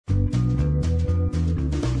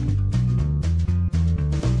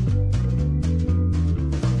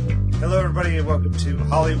everybody, and welcome to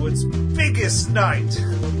Hollywood's biggest night.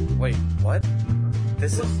 Wait, what?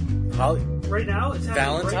 This is right now? It's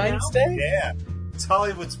Valentine's right Day? Yeah, it's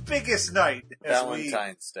Hollywood's biggest night as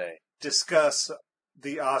Valentine's Day. discuss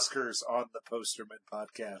the Oscars on the Posterman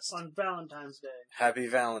podcast. On Valentine's Day. Happy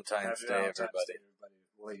Valentine's Day, Valentine's everybody. Day,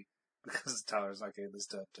 everybody. Late, because Tyler's not getting this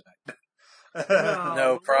done tonight.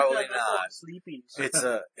 No, probably not. Sleeping.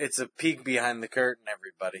 It's a peek behind the curtain,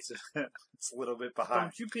 everybody. It's a little bit behind.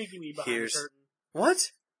 Don't you piggy me behind the curtain.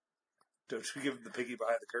 What? Don't you give him the piggy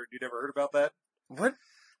behind the curtain? You never heard about that? What?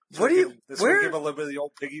 So What do you? This Where? we give a little bit of the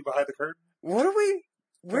old piggy behind the curtain? What are we?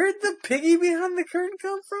 Where'd the piggy behind the curtain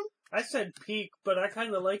come from? I said peek, but I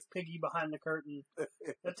kind of like piggy behind the curtain.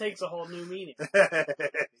 That takes a whole new meaning.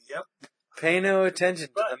 Yep. Pay no attention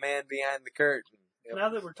to the man behind the curtain. Yep. Now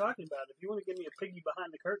that we're talking about it, if you want to give me a piggy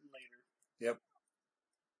behind the curtain later. Yep.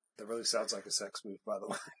 That really sounds like a sex move, by the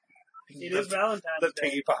way. It is Valentine's The Day.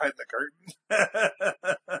 piggy behind the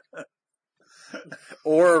curtain.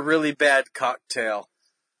 Or a really bad cocktail.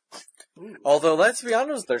 Ooh. Although, let's be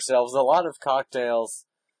honest with ourselves, a lot of cocktails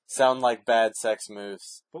sound like bad sex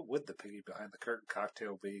moves. What would the piggy behind the curtain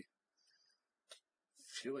cocktail be? I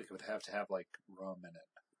feel like it would have to have, like, rum in it.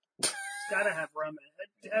 It's gotta have rum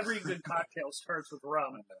in it. Every good cocktail starts with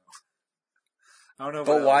rum. I don't know.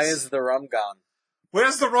 But what why else. is the rum gone?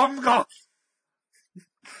 Where's the rum gone?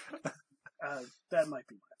 That might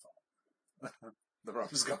be my fault. The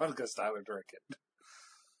rum's gone because Tyler drank it.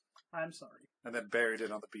 I'm sorry. And then buried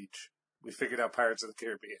it on the beach. We figured out Pirates of the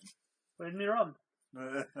Caribbean. Where's me rum?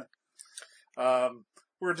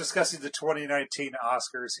 We're discussing the 2019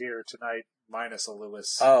 Oscars here tonight, minus a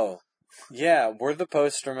Lewis. Oh. Yeah, we're the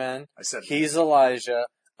postermen. I said He's Elijah,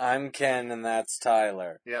 I'm Ken, and that's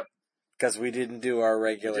Tyler. Yep. Because we didn't do our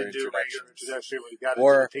regular We didn't do a regular introduction. We got into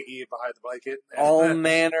Or the piggy behind the blanket. all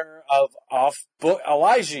manner of off-book.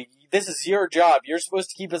 Elijah, this is your job. You're supposed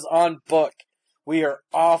to keep us on book. We are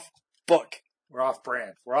off book. We're off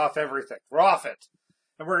brand. We're off everything. We're off it.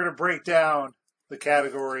 And we're going to break down the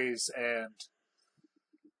categories and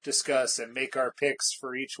discuss and make our picks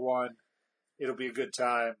for each one. It'll be a good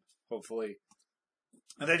time, hopefully.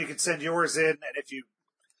 And then you can send yours in, and if you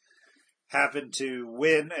happen to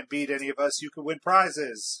win and beat any of us, you can win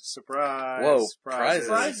prizes. Surprise. Whoa, Prizes.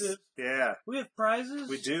 Prizes? Yeah, We have prizes?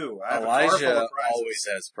 we do. I have a car full Elijah of prizes. always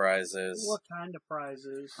has prizes. What kind of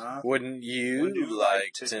prizes? Huh? Wouldn't you Would you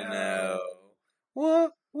like to know?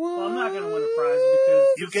 What? Well, I'm not going to win a prize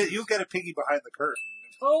because... You get a piggy behind the curtain.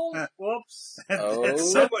 Oh, whoops. And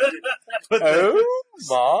someone put Oh,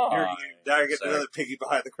 my. now you're getting Sorry. another piggy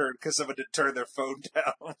behind the curtain because someone didn't turn their phone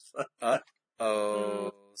down.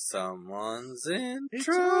 Oh, someone's in I hope it's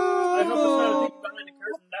not a trouble. piggy behind the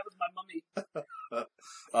curtain. That was my mummy.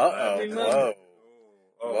 Uh-oh. Big Whoa.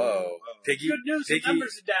 Oh, Whoa. Piggy, Good news, the Piggy.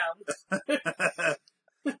 numbers are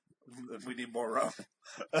down. We need more rum.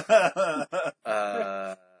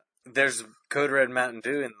 There's Code Red Mountain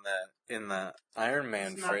Dew in the Iron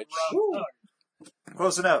Man It's not fridge. rum. Oh,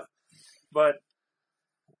 Close enough. But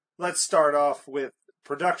let's start off with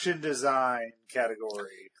production design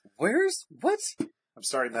category. What? I'm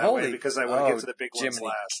starting that Holy- way because I want to get to the big ones Jiminy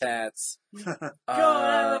last. Cats. Go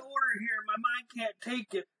out of order here. My mind can't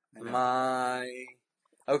take it.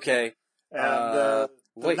 Okay. And the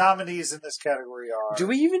wait. nominees in this category are... Do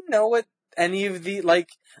we even know what any of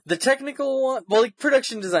the technical one? Well,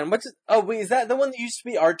 production design. Is that the one that used to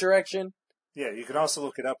be art direction? Yeah, you can also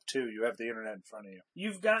look it up, too. You have the internet in front of you.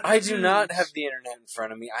 You've got. I do not have the internet in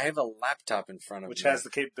front of me. I have a laptop in front of Which me. has the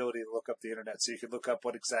capability to look up the internet, so you can look up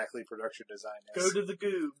what exactly production design is. Go to the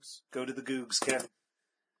Googs. Go to the Googs, Ken.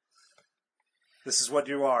 This is what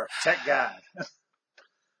you are. Tech guy.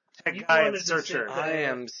 Tech You guy wanted and to searcher. say- I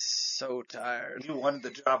am so tired. You won the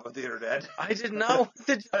job of the internet. I did not.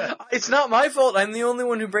 It's not my fault. I'm the only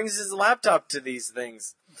one who brings his laptop to these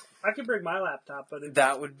things. I could bring my laptop, but if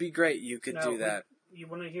That would be great. You could No, do that. you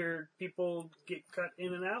want to hear people get cut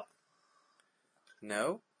in and out?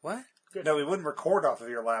 No? What? No, we wouldn't record off of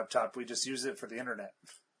your laptop. We just use it for the internet.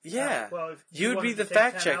 Yeah. Well, if You'd wanted be the to take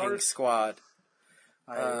 10 fact-checking hours- squad.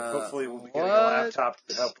 Hopefully we'll be getting a what laptop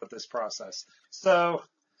to help with this process. So,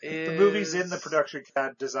 the movies in the production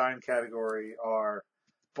design category are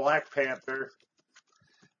Black Panther,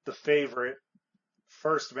 The Favorite,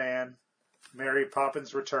 First Man, Mary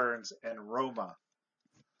Poppins Returns, and Roma.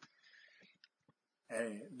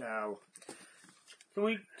 And now,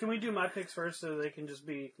 Can we do my picks first so they can just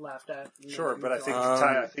be laughed at? sure, but I think Um,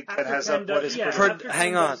 Ken has up what is yeah, production. after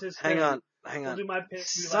Hang Ken on. does his Hang thing, on. Hang We'll on. do my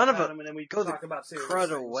picks, we Son laugh of a- at them, and then we Go the talk about serious crud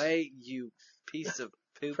things away, you piece of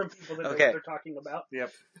poop. from people that Okay. they're talking about.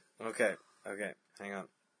 Yep. Okay. Hang on.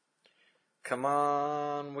 Come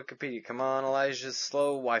on, Wikipedia. Come on, Elijah's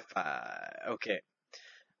slow Wi-Fi. Okay.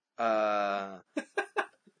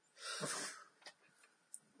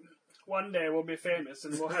 One day we'll be famous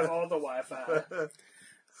and we'll have all the Wi-Fi.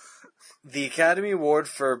 The Academy Award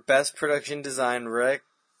for Best Production Design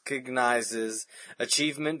recognizes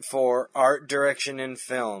achievement for art direction in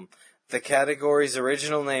film. The category's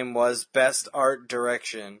original name was Best Art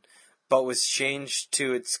Direction, but was changed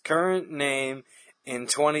to its current name in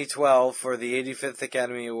 2012 for the 85th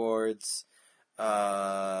Academy Awards.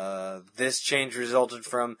 This change resulted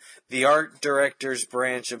from the art directors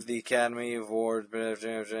branch of the Academy Award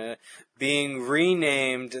being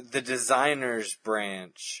renamed the designers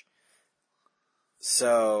branch.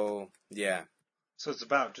 So, yeah. So it's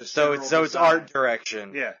about just It's art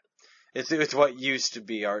direction. Yeah. It's what used to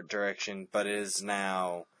be art direction, but is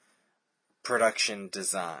now production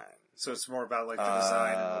design. So it's more about like the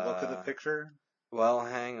design and the look of the picture? Well,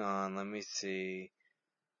 hang on, let me see.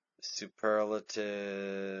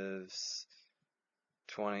 Superlatives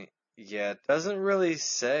 20. Yeah, it doesn't really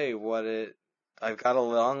say what it. I've got a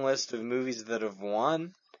long list of movies that have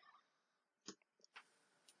won.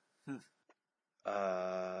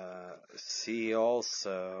 See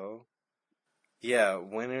also. Yeah,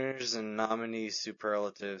 winners and nominees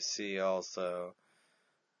superlatives. See also.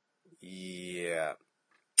 Yeah.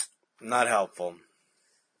 Not helpful.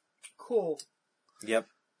 Cool. Yep.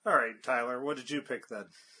 All right, Tyler, what did you pick then?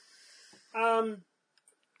 I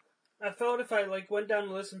felt if I went down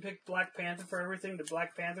the list and picked Black Panther for everything that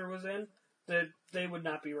Black Panther was in, that they would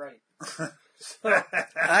not be right.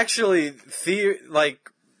 Actually,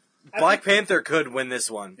 Black Panther could win this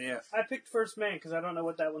one. Yeah. I picked First Man because I don't know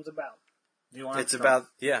what that one's about. It's about,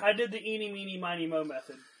 yeah. I did the eeny, meeny, miny, mo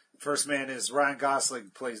method. First Man is Ryan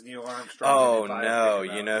Gosling plays Neil Armstrong. Oh, no.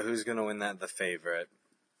 You know who's going to win that? The Favorite.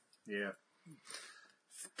 Yeah.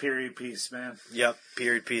 Period piece, man. Yep.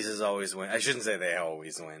 Period pieces always win. I shouldn't say they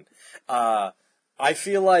always win. I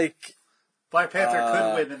feel like... Black Panther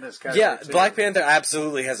could win in this category. Yeah, too. Black Panther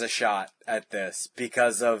absolutely has a shot at this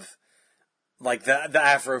because of the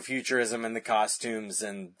Afrofuturism and the costumes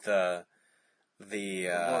and the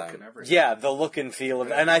look and everything. Yeah, the look and feel of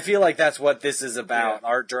it. And I feel like that's what this is about. Yeah.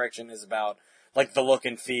 Art direction is about the look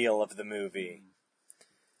and feel of the movie.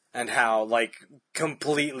 And how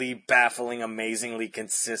completely baffling, amazingly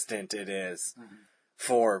consistent it is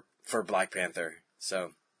for Black Panther.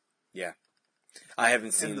 So, yeah. I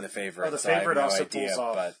haven't seen The Favorite. The so Favorite I have no also idea, pulls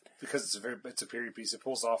off but because it's a period piece. It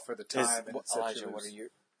pulls off for the time. Elijah, what are you?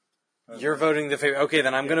 You're voting The Favorite. Okay,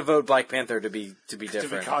 then I'm going to vote Black Panther to be different. To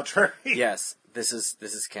be contrary. Yes, this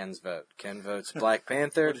is Ken's vote. Ken votes Black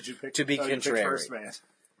Panther What did you pick? to be contrary. First Man.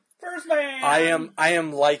 First Man. I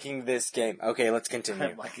am liking this game. Okay, let's continue.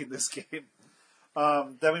 I'm liking this game.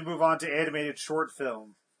 Then we move on to animated short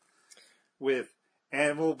film with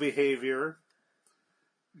Animal Behavior,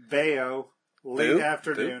 Bayo, Late Boop?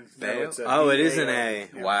 Afternoon. Boop? No, Bayo? It is an A.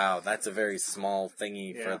 Yeah. Wow, that's a very small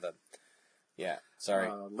thingy for the... Yeah,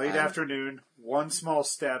 sorry. Late Afternoon, One Small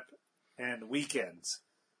Step, and Weekends.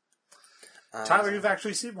 Tyler, you've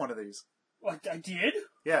actually seen one of these. What, I did?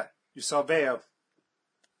 Yeah, you saw Bayo.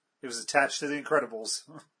 It was attached to The Incredibles.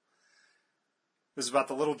 It was about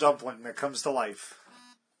the little dumpling that comes to life.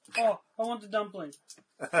 Oh, I want the dumpling.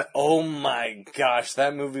 Oh my gosh,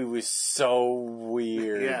 that movie was so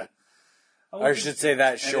weird. Yeah. I should say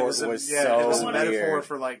that short was so weird. It was a metaphor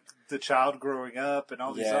for the child growing up and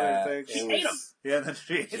all these other things. She ate him. Yeah, and then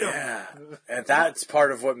she ate him. Yeah, and that's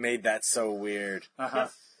part of what made that so weird. Uh-huh.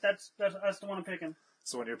 Yes, that's the one I'm picking.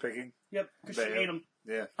 That's the one you're picking? Yep, because she ate him.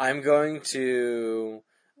 Yeah. I'm going to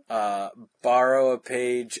borrow a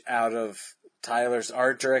page out of Tyler's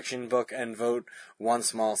art direction book and vote One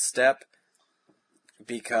Small Step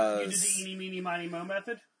because... You did the eeny, meeny, miny, mo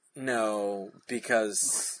method? No,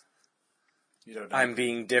 because You don't know. I'm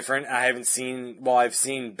being different. I've seen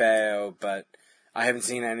Bayo, but I haven't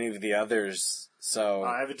seen any of the others, so...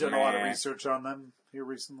 I haven't done a lot of research on them here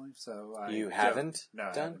recently, so I You haven't No,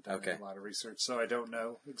 I done? haven't done Okay. a lot of research, so I don't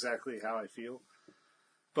know exactly how I feel.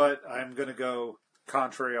 But I'm going to go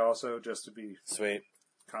contrary also, just to be Sweet.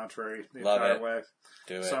 contrary the Love entire it. way.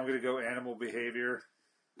 Do it. So I'm going to go Animal Behavior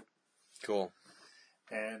Cool.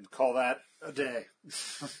 and call that a day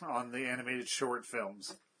on the animated short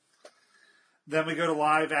films. Then we go to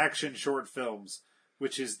live action short films,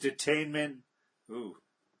 which is Detainment. Ooh,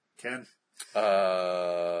 Ken?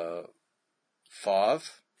 Fav?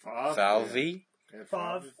 Falvy? Yeah,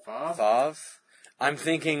 Fav. Fav? I'm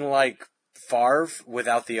thinking Farv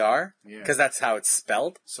without the R, Yeah. because that's how it's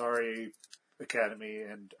spelled. Sorry, Academy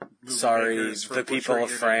and movie Sorry, makers for the people butchering of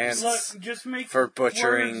your France. names. Look, just make For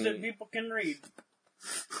butchering- words that people can read.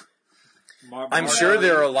 I'm sure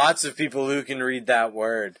there are lots of people who can read that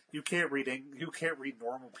word. You can't read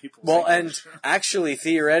normal people's Well, English. and actually,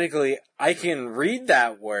 theoretically, I can read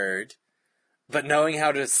that word, but knowing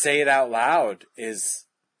how to say it out loud is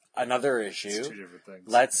another issue. It's two different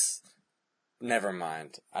things. Never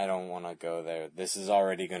mind. I don't want to go there. This is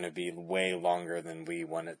already going to be way longer than we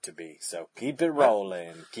want it to be. So keep it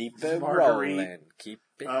rolling. Keep it rolling. Keep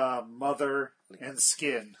it. Mother and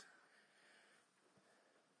skin.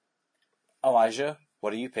 Elijah,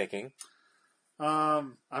 what are you picking?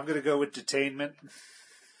 I'm going to go with detainment.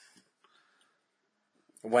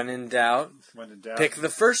 When in doubt, pick the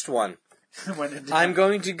first one. When in doubt. I'm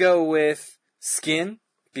going to go with skin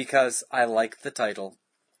because I like the title.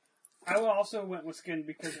 I also went with skin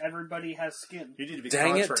because everybody has skin. You need to be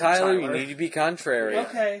Dang it, Tyler, you need to be contrary.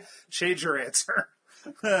 Okay. Change your answer.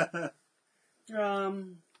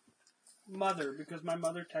 Mother, because my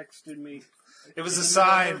mother texted me. It was a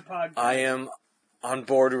sign. I am on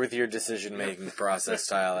board with your decision-making process,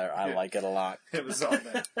 Tyler. I like it a lot. It was on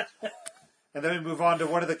there. And then we move on to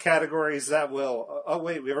one of the categories that will... Oh,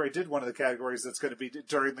 wait, we already did one of the categories that's going to be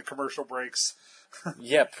during the commercial breaks.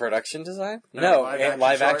 Yeah, production design? No,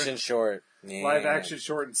 live action short. Yeah. Live action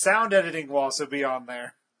short. And sound editing will also be on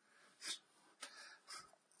there.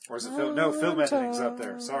 Or is it film? No, film editing's up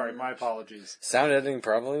there. Sorry, my apologies. Sound editing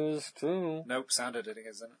probably is too. Nope, sound editing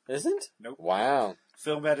isn't. Isn't? Nope. Wow.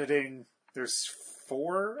 Film editing, there's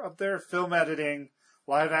 4 up there. Film editing,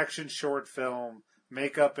 live action short film,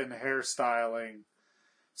 makeup and hairstyling,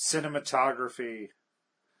 cinematography,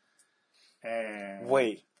 and...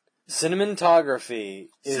 Wait. Cinematography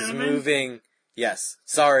is moving... Yes.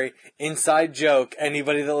 Sorry. Inside joke.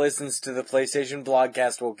 Anybody that listens to the PlayStation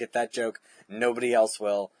Blogcast will get that joke. Nobody else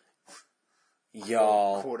will.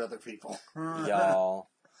 Y'all. Quote other people. Y'all.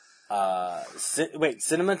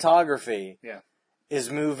 Cinematography. Yeah. Is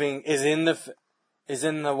in the,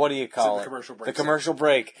 what do you call it? The commercial break. The commercial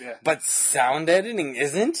break. Yeah. But sound editing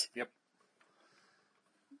isn't? Yep.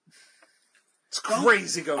 It's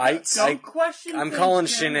crazy go nuts. I'm calling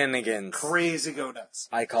shenanigans. Crazy go nuts.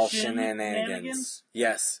 I call shenanigans.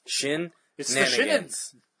 Yes. It's the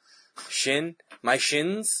shenanigans. Shin. My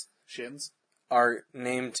shins are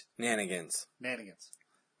named nanigans. Nanigans.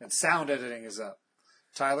 And sound editing is up.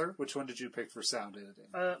 Tyler, which one did you pick for sound editing?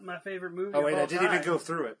 My favorite movie. Oh wait, I didn't even go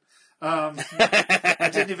through it.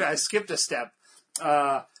 I skipped a step.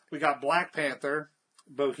 We got Black Panther,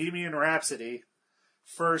 Bohemian Rhapsody,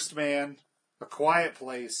 First Man, A Quiet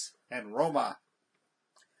Place, and Roma.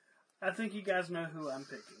 I think you guys know who I'm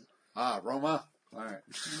picking. Roma? Alright.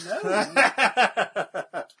 No.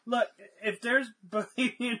 Look, if there's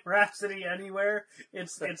Bohemian Rhapsody anywhere,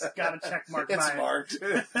 it's got a check mark by it. It's marked.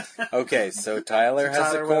 Okay, so Tyler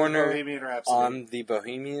has a corner on the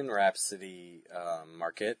Bohemian Rhapsody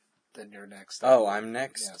market. Then you're next. Oh, I'm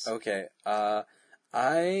next? Yes. Okay.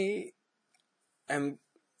 I am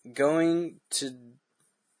going to...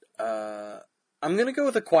 I'm going to go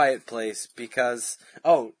with A Quiet Place because...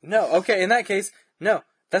 Oh, no. Okay, in that case, no.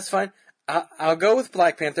 That's fine. I'll go with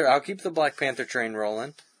Black Panther. I'll keep the Black Panther train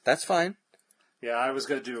rolling. That's fine. Yeah, I was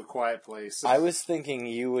going to do A Quiet Place. I was thinking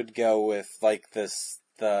you would go with, like, the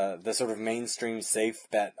sort of mainstream safe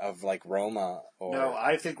bet of, like, Roma. Or... No,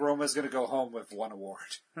 I think Roma's going to go home with 1 award.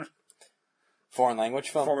 Foreign language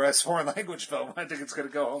film? Foreign language film. I think it's going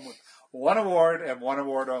to go home with 1 award and 1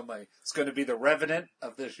 award only. It's going to be The Revenant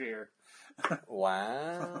of this year.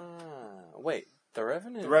 Wow. Wait, The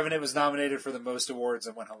Revenant? The Revenant was nominated for the most awards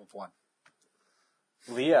and went home with 1.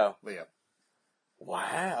 Leo.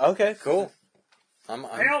 Wow. Okay, cool.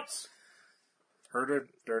 Pounce! Herda,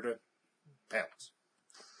 Derda, Pounce.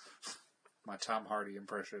 My Tom Hardy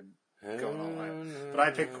impression going all night. But I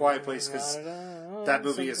picked Quiet Place because that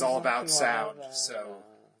movie is all about sound, so...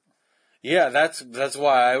 Yeah, that's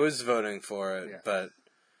why I was voting for it, Yeah. but...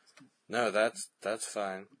 No, that's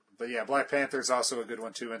fine. But yeah, Black Panther is also a good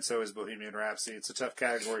one too, and so is Bohemian Rhapsody. It's a tough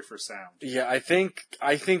category for sound. Yeah, I think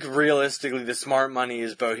realistically the smart money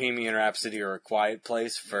is Bohemian Rhapsody or A Quiet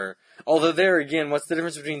Place for... Although there again, what's the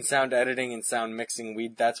difference between sound editing and sound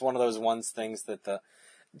mixing? That's one of those things that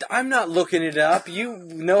I'm not looking it up. You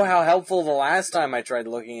know how helpful the last time I tried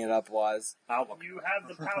looking it up was. You have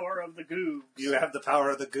the power of the Googs. You have the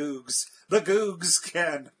power of the Googs. The Googs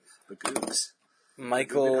can. The Googs.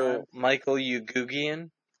 Michael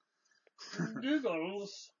Ugugian?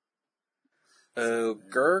 Googles. Oh,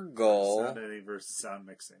 gurgle. Sound editing versus sound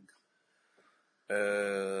mixing.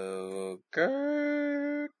 Oh,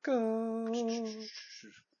 gurgle.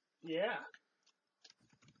 Yeah.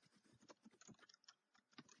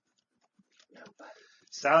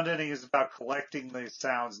 Sound editing is about collecting the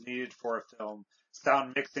sounds needed for a film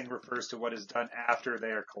Sound mixing refers to what is done after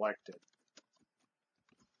they are collected.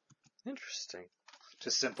 Interesting.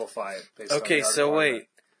 To simplify it. Based on Okay, the so article I read. wait.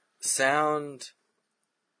 Sound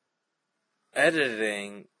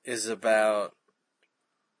editing is about...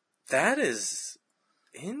 That is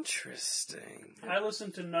interesting. I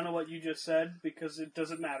listened to none of what you just said because it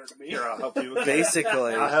doesn't matter to me. Here, I'll help you again.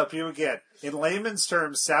 Basically. I'll help you again. In layman's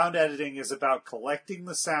terms, sound editing is about collecting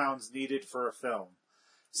the sounds needed for a film.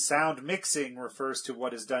 Sound mixing refers to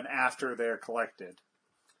what is done after they're collected.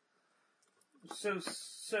 So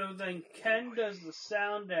then Ken does the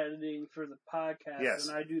sound editing for the podcast, Yes.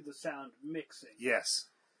 and I do the sound mixing. Yes.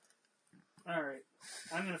 All right.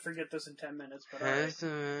 I'm going to forget this in 10 minutes, but all right.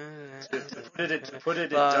 To put it in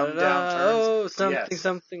dumbed down terms. Oh, something, yes.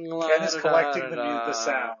 something. Ken is collecting the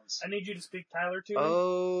sounds. I need you to speak Tyler to me.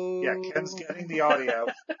 Oh. Yeah, Ken's getting the audio.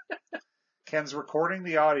 Ken's recording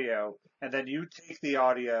the audio, and then you take the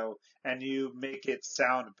audio and you make it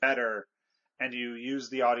sound better, and you use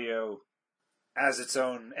the audio as its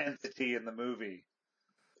own entity in the movie.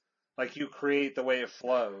 Like, you create the way it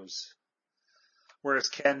flows. Whereas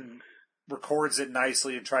Ken records it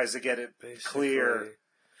nicely and tries to get it clear.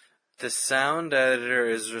 The sound editor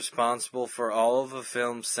is responsible for all of the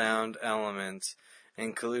film's sound elements,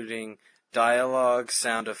 including dialogue,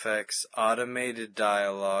 sound effects, automated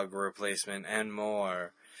dialogue replacement, and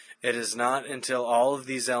more. It is not until all of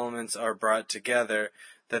these elements are brought together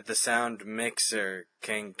that the sound mixer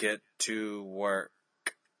can get to work.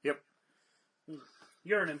 Yep.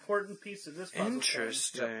 You're an important piece of this puzzle.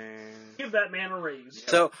 Interesting. Yep. Give that man a raise.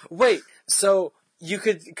 So, wait, so you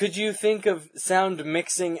could you think of sound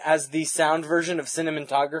mixing as the sound version of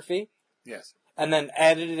cinematography? Yes. And then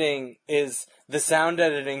editing is the sound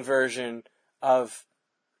editing version of,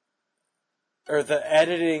 or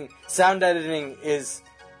sound editing is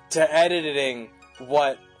to editing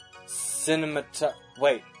what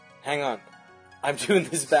wait, hang on. I'm doing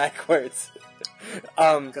this backwards.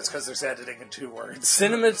 That's because there's editing in two words.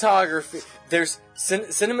 Cinematography,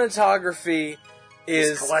 cinematography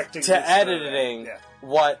is collecting to this, editing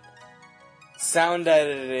what sound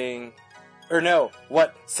editing, or no,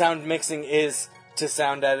 what sound mixing is to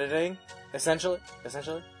sound editing, essentially.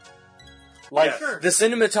 Like, Yeah. the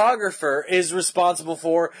cinematographer is responsible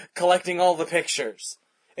for collecting all the pictures.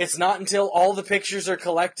 It's not until all the pictures are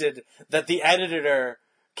collected that the editor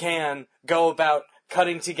can go about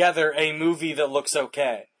cutting together a movie that looks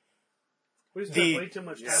okay. We spent The way too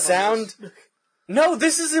much time sound... on this. No,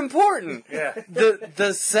 this is important! Yeah.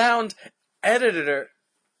 The sound editor...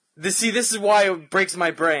 this is why it breaks my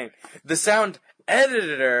brain. The sound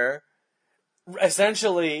editor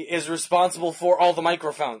essentially is responsible for all the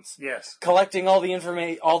microphones. Yes. Collecting all the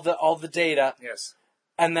information, all the data. Yes.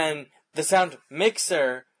 And then the sound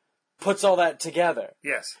mixer puts all that together.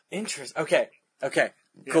 Yes. Interesting. Okay. Yes.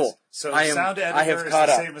 Cool. So the sound editor I have is caught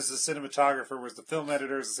the up. same as the cinematographer, whereas the film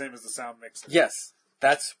editor is the same as the sound mixer. Yes.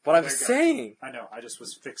 That's what I was There you go. saying. I know. I just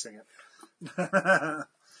was fixing it.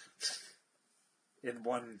 In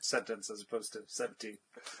one sentence as opposed to 17.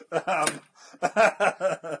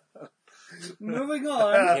 Moving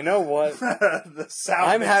on. You know what? The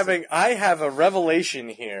sound I have a revelation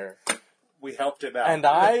here. We helped him out. And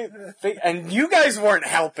and you guys weren't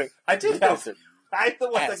helping. I did help him. I'm the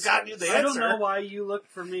one that Yes. got you the answer. I don't know why you look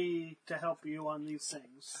for me to help you on these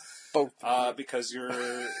things. Both. Because you're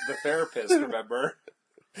the therapist, remember?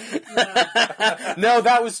 No,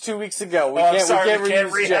 that was 2 weeks ago. We can't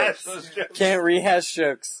reuse rehash jokes. those jokes. Can't rehash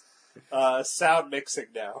jokes. Sound mixing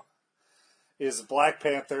now is Black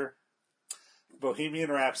Panther,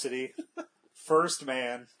 Bohemian Rhapsody, First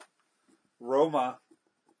Man, Roma,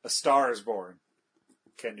 A Star Is Born.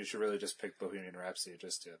 Ken, you should really just pick Bohemian Rhapsody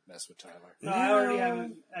just to mess with Tyler. No, I already have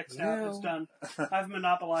it X'd out. It's done. I've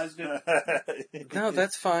monopolized it. No,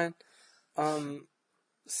 that's fine.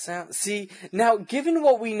 See, now, given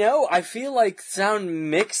what we know, I feel like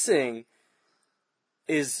sound mixing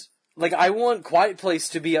is... Like, I want Quiet Place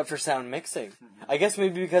to be up for sound mixing. I guess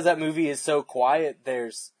maybe because that movie is so quiet,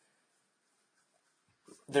 there's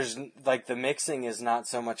like, the mixing is not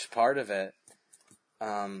so much part of it.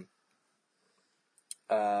 I'm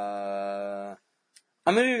gonna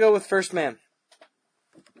go with First Man.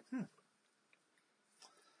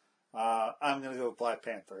 I'm going to go with Black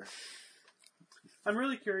Panther. I'm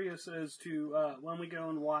really curious as to when we go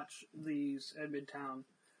and watch these at Midtown,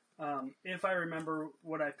 if I remember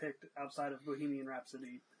what I picked outside of Bohemian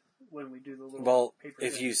Rhapsody when we do the little paper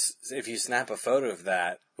if thing. you snap a photo of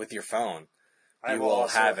that with your phone, I you will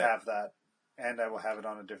also have it. have that, and I will have it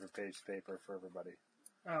on a different page of paper for everybody.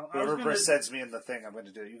 Oh, Whoever sends me in the thing, I'm going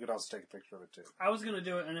to do it. You could also take a picture of it, too. I was going to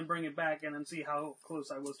do it and then bring it back and then see how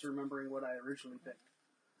close I was to remembering what I originally picked.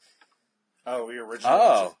 Oh, your original.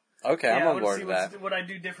 Oh, okay, Yeah, I'm I on want board to with see that. what I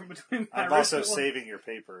do different between my I'm also original one. saving your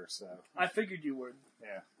paper, so... I figured you would.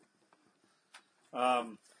 Yeah.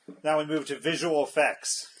 Now we move to visual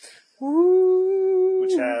effects, Woo!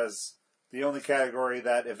 which has the only category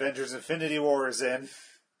that Avengers Infinity War is in.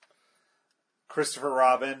 Christopher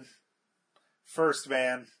Robin, First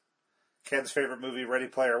Man, Ken's favorite movie, Ready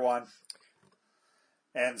Player One,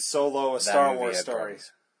 and Solo, a Star Wars story.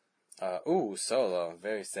 Solo.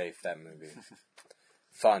 Very safe, that movie.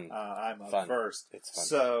 Fun. I'm up Fun. first. It's fun.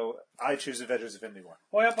 So, I choose Avengers Infinity War.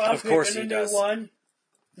 Oh, yep, I'm Of course picking he a new does. one.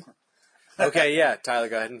 Okay, yeah, Tyler,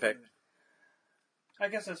 go ahead and pick. I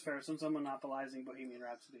guess that's fair since I'm monopolizing Bohemian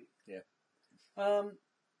Rhapsody. Yeah.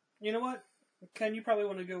 You know what? Ken, you probably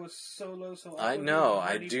want to go with Solo. So I will know, go with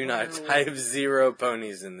I Ready do Player not. One. I have 0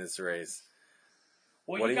 ponies in this race.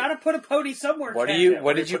 Well, What you do got to put a pony somewhere. What do Ken. you? Yeah, What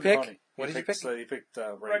where did do you put the pick? pony? What did you pick? So you picked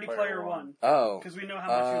Ready Player One. Oh, Because we know how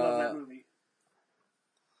much you love that movie.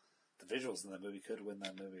 The visuals in that movie could win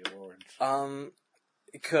that movie award.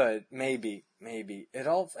 It could maybe. It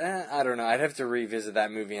all. I don't know. I'd have to revisit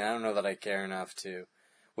that movie, and I don't know that I care enough to.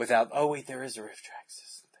 Without. Oh wait, there is a Rift Tracks.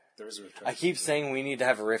 Isn't there? There is a Rift I Tracks. keep saying we need to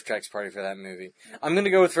have a Rift Tracks party for that movie. I'm gonna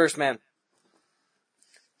go with First Man.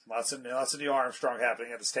 Lots of Neil Armstrong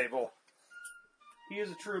happening at this table. He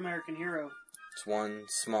is a true American hero. It's one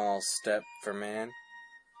small step for man,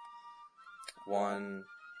 one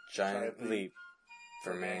giant leap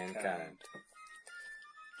for mankind.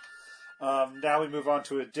 Now we move on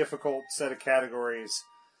to a difficult set of categories.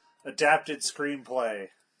 Adapted screenplay.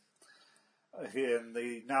 And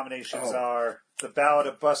the nominations are The Ballad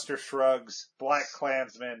of Buster Scruggs, Black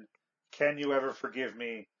Klansman, Can You Ever Forgive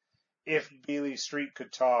Me, If Beale Street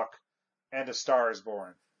Could Talk, and A Star Is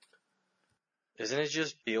Born. Isn't it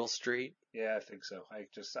just Beale Street? Yeah, I think so.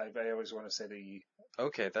 I always want to say the E.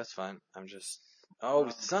 Okay, that's fine. I'm just...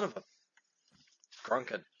 son of a...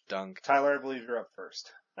 Grunka dunk. Tyler, I believe you're up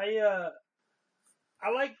first. I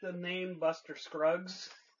like the name Buster Scruggs.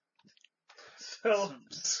 So,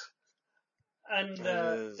 and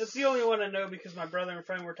it's the only one I know because my brother and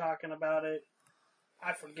friend were talking about it.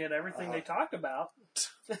 I forget everything they talk about.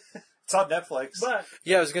 It's on Netflix. But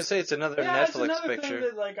Yeah, I was gonna say it's another yeah, Netflix it's another picture.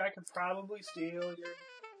 thing that I could probably steal your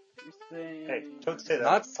thing. Hey, don't say that.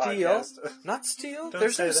 Not on the steal. podcast. Not steal. Don't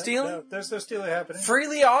There's say no that. stealing. No, there's no stealing happening.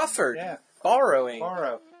 Freely offered. Yeah. Borrowing.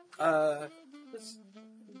 Borrow.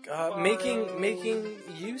 Making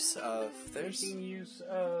use of. Making use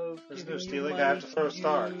of. There's no giving you stealing. money I have to throw a to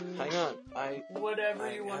star. use, Hang on.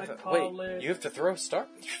 whatever you want to Wait, call it. you have to throw a star?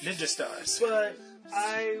 Ninja stars. But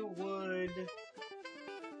I would,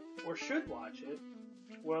 or should watch it.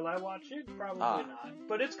 Will I watch it? Probably not.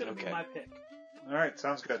 But it's going to be my pick. All right,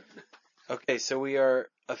 sounds good. Okay, so we are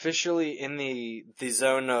officially in the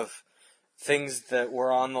zone of things that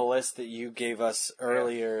were on the list that you gave us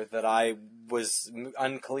earlier that I was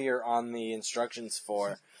unclear on the instructions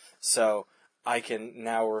for. So I can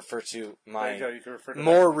now refer to my You can refer to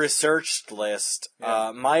more researched list.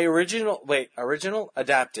 Yeah. My original,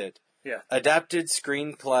 adapted. Yeah. Adapted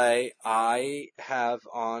screenplay I have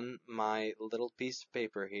on my little piece of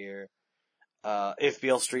paper here. If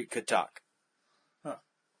Beale Street Could Talk. Huh.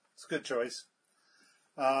 It's a good choice.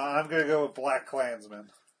 I'm going to go with Black Klansman.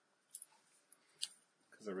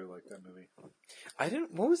 Because I really like that movie.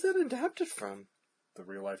 What was that adapted from? The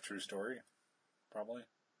real life true story. Probably.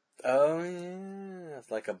 Oh, yeah.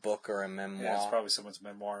 It's like a book or a memoir. Yeah, it's probably someone's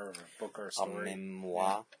memoir or a book or a story. A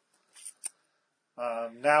memoir.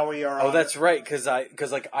 Now we are on... Oh, that's right, because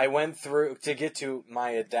I went through, to get to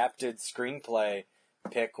my adapted screenplay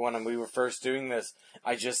pick when we were first doing this,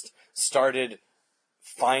 I just started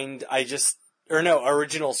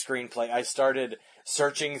original screenplay. I started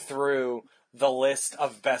searching through the list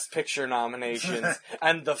of Best Picture nominations,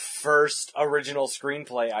 and the first original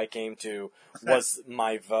screenplay I came to was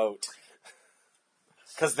my vote.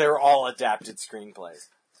 Because they're all adapted screenplays.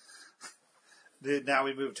 Now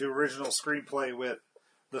we move to original screenplay with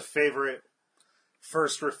the favorite,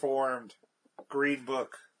 First Reformed, Green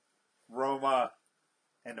Book, Roma,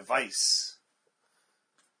 and Vice.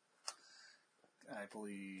 I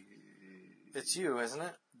believe... It's you, isn't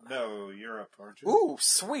it? No, you're up, aren't you? Ooh,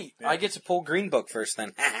 sweet. Yeah. I get to pull Green Book first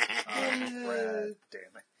then. Brad, damn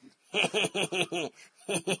it.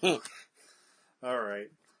 All right.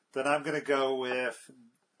 Then I'm going to go with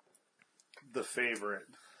the favorite.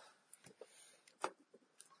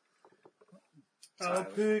 I'll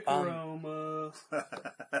pick Roma.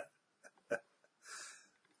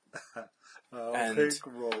 I'll And- pick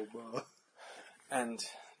Roma. And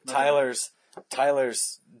Tyler's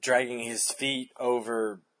dragging his feet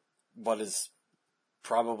over what is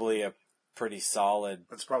probably a pretty solid.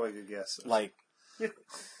 That's probably a good guess.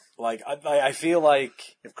 I feel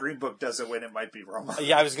like if Green Book doesn't win, it might be Roma.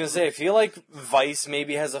 Yeah, I was gonna say I feel like Vice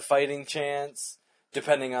maybe has a fighting chance,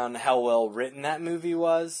 depending on how well written that movie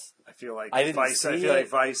was. I feel like Vice. Like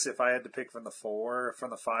Vice. If I had to pick from the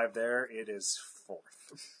 5 there, it is 4th.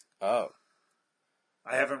 Oh.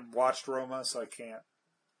 I haven't watched Roma, so I can't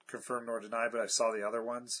confirm nor deny, but I saw the other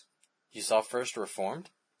ones. You saw First Reformed?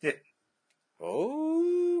 Yeah.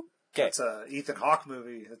 Okay. It's a Ethan Hawke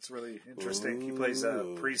movie. It's really interesting. He plays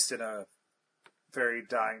a priest in a very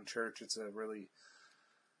dying church. It's a really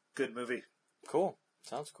good movie. Cool.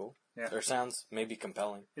 Sounds cool. Yeah. Or sounds maybe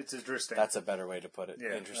compelling. It's interesting. That's a better way to put it.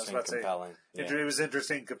 Yeah, interesting, compelling. Yeah. It was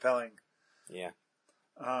interesting, compelling. Yeah.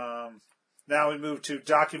 Now we move to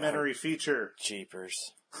documentary feature.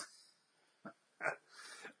 Jeepers.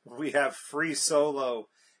 We have Free Solo,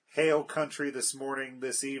 Hale Country this morning,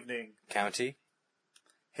 this evening. County?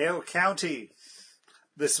 Hale County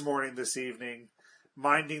this morning, this evening.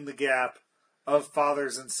 Minding the Gap, Of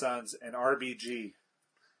Fathers and Sons, and RBG.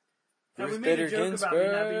 Now, we Ruth made Bader a joke Ginsburg. about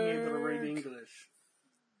me not being able to read English.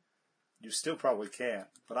 You still probably can't,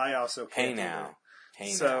 but I also can't. Hey now.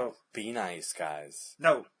 Hey now. Be nice, guys.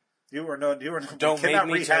 No. Don't make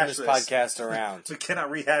me turn this podcast around. We cannot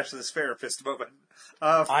rehash this therapist moment.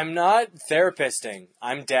 I'm not therapisting.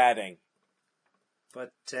 I'm dadding.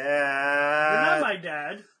 But You're Dad... not my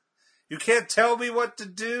dad. You can't tell me what to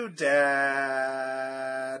do,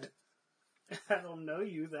 Dad. I don't know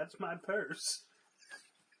you. That's my purse.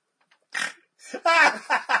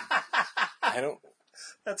 I don't...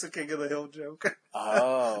 That's a King of the Hill joke.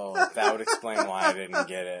 Oh, that would explain why I didn't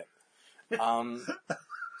get it.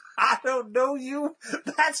 I don't know you.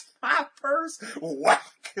 That's my purse. Whack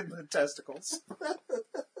in the testicles.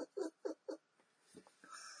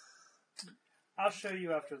 I'll show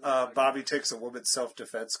you after the Bobby takes a woman's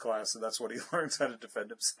self-defense class, and that's what he learns how to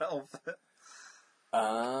defend himself.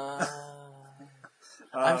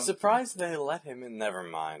 I'm surprised they let him in. Never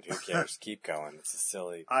mind. Who cares? Keep going. It's a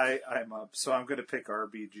silly. I'm up, so I'm going to pick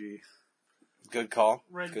RBG. Good call.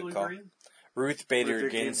 Red, Good blue, call. green. Ruth Bader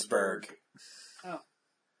Ginsburg. Oh,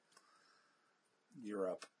 You're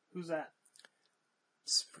up. who's that?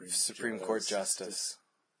 Supreme Court Justice.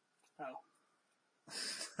 Oh.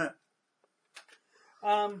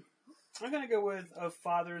 I'm gonna go with Of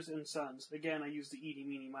Fathers and Sons. Again, I used the eeny,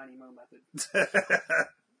 meeny, miny, mo method.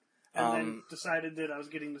 And then decided that I was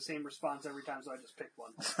getting the same response every time, so I just picked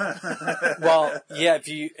one. Well, yeah,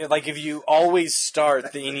 if you always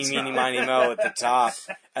start the eeny, meeny, miny, mo at the top,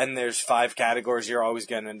 and there's 5 categories, you're always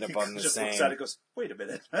going to end up on the just same. Looks at it and goes, wait a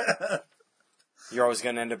minute. You're always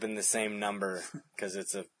going to end up in the same number because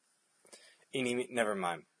it's a never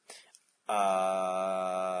mind.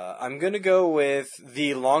 I'm going to go with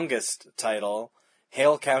the longest title,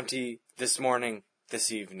 Hale County this morning, this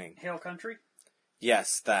evening. Hale Country?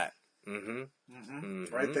 Yes, that. Right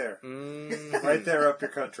there. Mm-hmm. Right there up your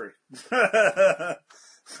country.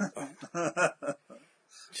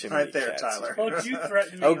 Right there, Tyler. Don't you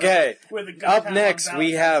threaten me Okay. with a good Up time next, on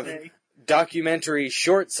we have Valentine's Day. documentary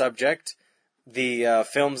short subject. The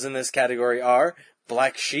films in this category are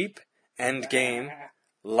Black Sheep, Endgame,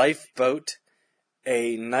 Lifeboat,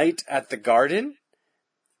 A Night at the Garden,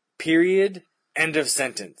 Period, End of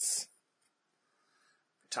Sentence.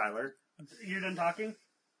 Tyler. You're done talking?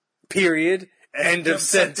 Period, End of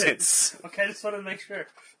Sentence. Okay, I just wanted to make sure.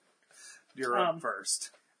 You're up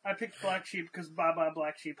first. I picked Black Sheep because bye bye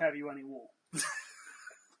Black Sheep, have you any wool?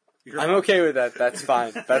 I'm okay with that. That's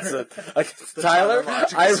fine. That's Tyler,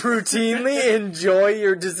 I routinely enjoy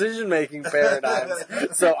your decision-making paradigms,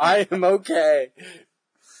 so I am okay.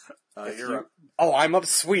 You're up. Oh, I'm up.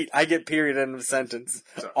 Sweet. I get period, end of sentence.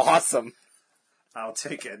 So, Awesome. I'll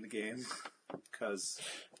take Endgame, because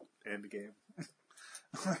Endgame.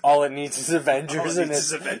 All it needs is Avengers, and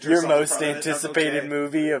it's your most anticipated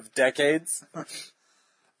movie of decades.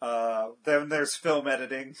 Then there's film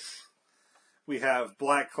editing. We have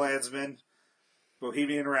Black Klansman,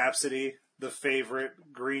 Bohemian Rhapsody, The Favorite,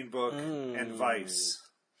 Green Book, and Vice.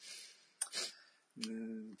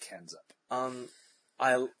 Ken's up. I'm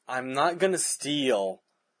not gonna steal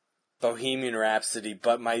Bohemian Rhapsody,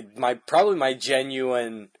 but probably my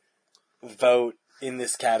genuine vote in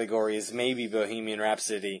this category is maybe Bohemian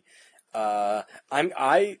Rhapsody. I'm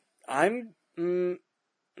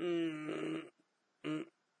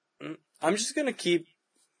just gonna keep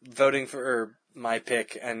voting for my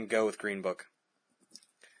pick and go with Green Book.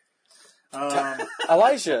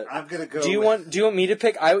 Elijah, I'm gonna go. do you want me to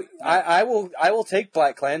pick? I will take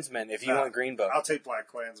Black Klansman if you want Green Book. I'll take Black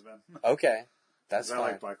Klansman. Okay, that's fine. I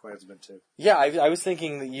like Black Klansman too. Yeah, I was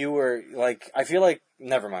thinking that you were like. I feel like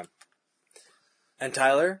never mind. And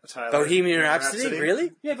Tyler? Bohemian Rhapsody?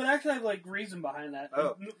 Really? Yeah, but actually I have, like, reason behind that.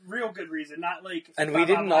 Oh. Real good reason, not, like... And we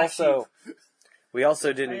didn't also... We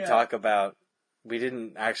also didn't talk about... We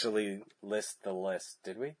didn't actually list the list,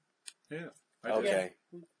 did we? Yeah. Okay.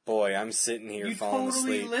 Yeah. Boy, I'm sitting here falling asleep.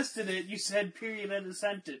 You totally listed it. You said period in a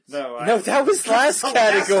sentence. No, that was last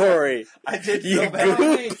category. I did go back,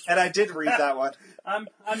 and I did read that one. I'm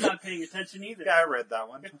not paying attention either. Yeah, I read that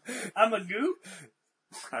one. I'm a goop?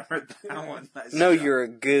 I read that one. No, you're a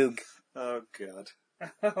goog. Oh, God.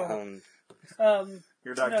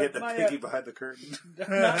 You're not getting a piggy behind the curtain. Not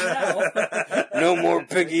now. No more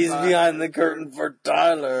piggies behind the curtain for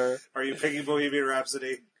Tyler. Are you picking Bohemian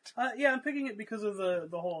Rhapsody? Yeah, I'm picking it because of the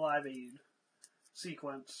whole Live Aid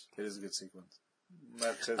sequence. It is a good sequence.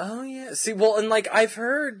 Oh, yeah. See, well, and like, I've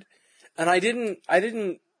heard, and I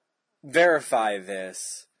didn't verify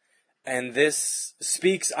this, and this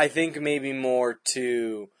speaks, I think, maybe more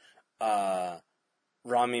to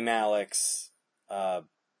Rami Malek's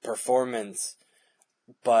performance,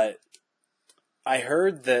 but I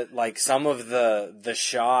heard that, like, some of the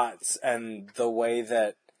shots and the way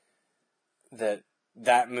that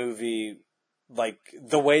movie, like,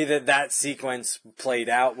 the way that sequence played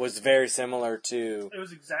out was very similar to... It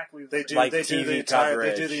was exactly they do the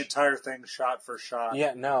entire thing shot for shot.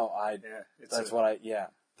 Yeah, no, that's what I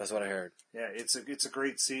heard. Yeah, it's a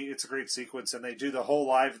great sequence, and they do the whole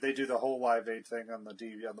Live Aid thing on the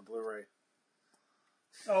DVD, on the Blu-ray.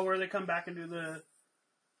 Oh, where they come back and do the...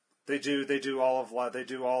 They do the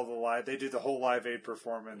whole Live Aid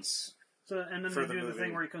performance. So, and then they do the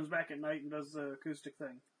thing where he comes back at night and does the acoustic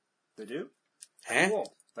thing. They do? Huh?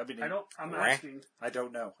 Cool. That'd be neat. I'm asking. I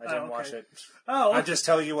don't know. I didn't watch it. Oh. I'm just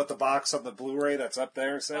telling you what the box on the Blu-ray that's up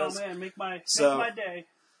there says. Oh man, make my day.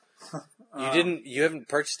 You haven't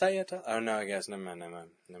purchased that yet? Oh no, I guess. Never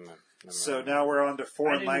mind. So now we're on to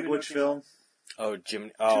foreign language film. Oh,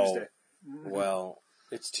 Tuesday. Well,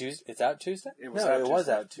 it's Tuesday. It's out Tuesday? It was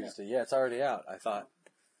out Tuesday. Yeah, it's already out. I thought.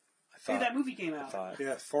 Hey, that movie came out.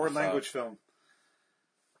 Yeah, foreign language film.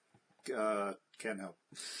 Can't help.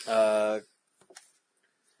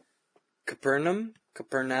 Capernaum.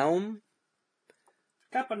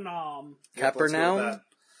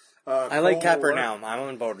 I like Capernaum. I'm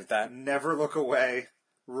on board with that. Never Look Away,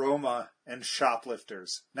 Roma, and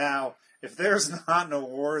Shoplifters. Now, if there's not an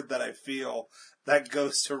award that I feel that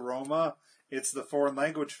goes to Roma, it's the foreign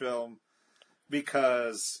language film,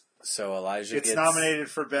 because so Elijah it's nominated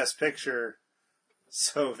for Best Picture.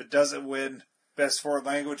 So if it doesn't win Best Foreign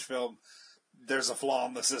Language Film, there's a flaw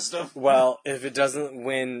in the system. Well, if it doesn't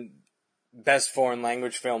win Best Foreign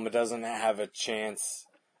Language Film, it doesn't have a chance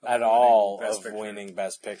at all of winning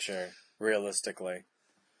Best Picture, realistically.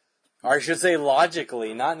 Or I should say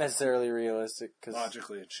logically, not necessarily realistic.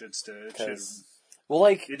 Logically, it should stay. Well,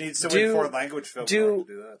 like, it needs to win foreign language film to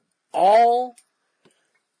do that. Oh,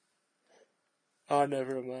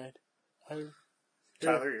 never mind.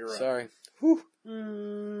 Tyler, you're right. Sorry.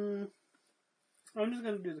 I'm just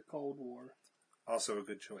going to do the Cold War. Also a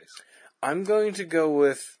good choice. I'm going to go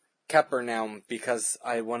with Capernaum because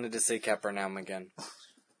I wanted to say Capernaum again.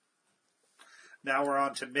 Now we're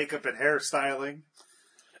on to makeup and hairstyling.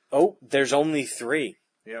 Oh, there's only 3.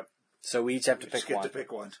 Yep. So we each have to pick one. We get to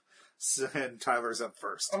pick one. So, and Tyler's up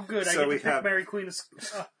first. Oh, good. So I get to pick Mary Queen of...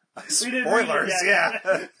 Spoilers,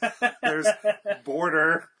 yeah. There's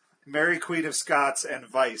Border, Mary Queen of Scots, and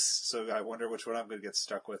Vice. So I wonder which one I'm going to get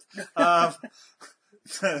stuck with.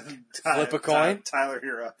 Flip a coin? Tyler,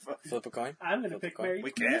 you're up. Flip a coin? I'm going to pick Mary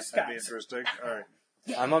Queen of Scots. That'd be interesting. All right.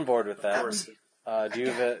 I'm on board with that. Of course. Do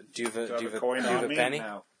you have a penny?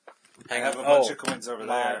 Now. I have a bunch of coins over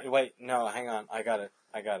there. Wait, no, hang on. I got it.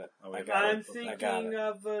 I'm thinking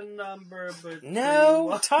of a number, but...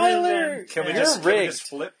 No, Tyler! Can we You're just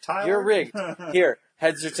flip Tyler? You're rigged. Here,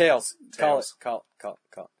 heads or tails? Tails. Call it.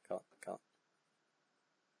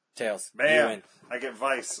 Tails. Bam. You win. I get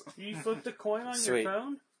Vice. You flip the coin on Sweet. your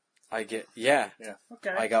phone? I get... Yeah. Okay.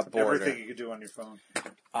 I got Border. Everything you could do on your phone.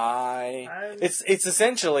 It's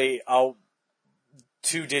essentially a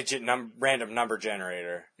 2-digit random number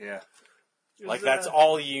generator. Yeah. Like, that's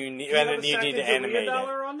all you need. And then you need to animate it.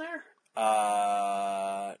 On there?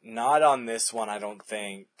 Not on this one, I don't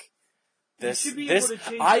think. I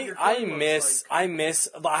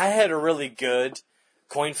had a really good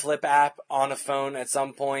coin flip app on a phone at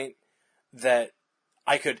some point that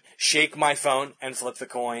I could shake my phone and flip the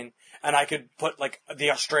coin, and I could put, like,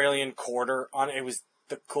 the Australian quarter on it. It was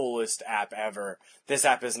the coolest app ever. This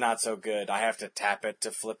app is not so good. I have to tap it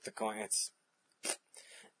to flip the coin.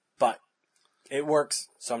 But it works,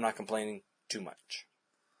 so I'm not complaining too much.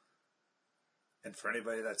 And for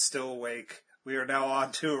anybody that's still awake, we are now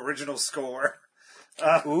on to original score.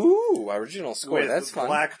 Ooh, original score. With That's fun.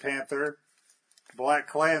 Black Panther, Black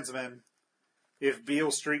Klansman, If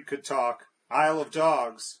Beale Street Could Talk, Isle of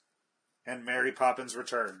Dogs, and Mary Poppins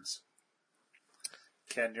Returns.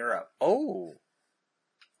 Ken, you're up. Oh.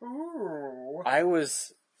 Ooh. I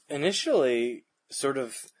was initially sort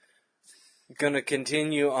of going to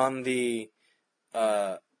continue on the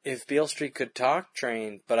If Beale Street Could Talk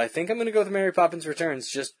train, but I think I'm going to go with Mary Poppins Returns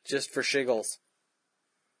just for shiggles.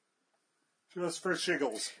 Just for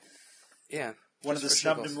shiggles. Yeah. One of the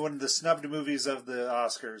snubbed movies of the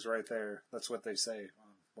Oscars right there. That's what they say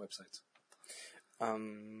on websites.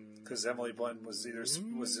 Because Emily Blunt was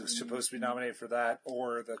supposed to be nominated for that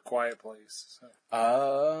or The Quiet Place. So.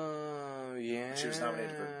 Oh, yeah. She was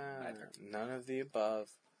nominated for neither. None of the above.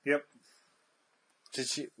 Yep.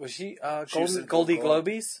 Was she Goldie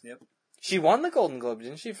Globies? Yep. She won the Golden Globe,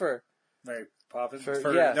 didn't she, for Mary Poppins? for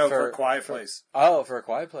A Quiet Place. Oh, for A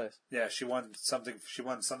Quiet Place. Yeah, she won something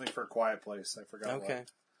for A Quiet Place. I forgot what. Okay.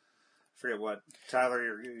 Forget what.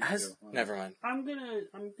 Tyler, you go. Never mind. I'm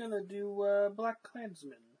gonna do Black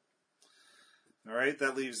Klansman. All right,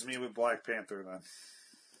 that leaves me with Black Panther then.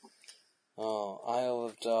 Oh, Isle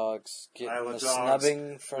of Dogs. Getting Isle of a Dogs,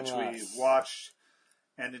 snubbing from which us. we watched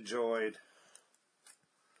and enjoyed.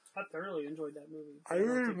 I thoroughly enjoyed that movie.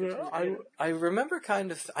 I remember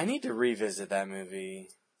kind of... I need to revisit that movie.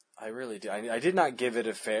 I really do. I did not give it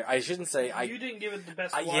a fair... I shouldn't say... You didn't give it the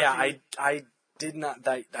best watching. Yeah, I did not...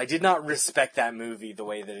 I did not respect that movie the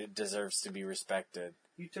way that it deserves to be respected.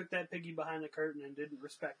 You took that Piggy behind the curtain and didn't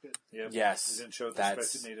respect it. Yep. Yes. You didn't show the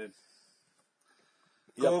respect it needed.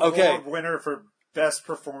 Yep. Okay. Globe winner for Best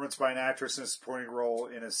Performance by an Actress in a Supporting Role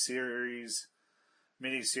in a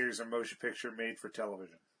miniseries, or motion picture made for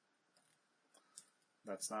television.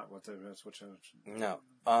 That's not what that's what. No.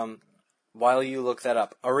 While you look that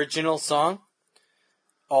up, original song,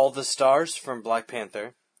 "All the Stars" from Black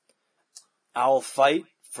Panther, "I'll Fight"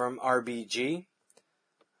 from RBG,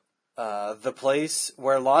 "The Place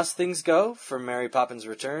Where Lost Things Go" from Mary Poppins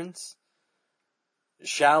Returns,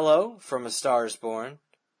 "Shallow" from A Star Is Born,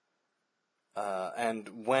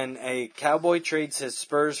 and "When a Cowboy Trades His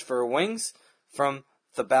Spurs for Wings" from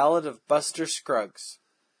The Ballad of Buster Scruggs.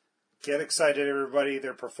 Get excited, everybody.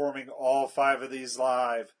 They're performing all 5 of these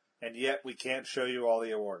live, and yet we can't show you all the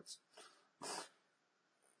awards.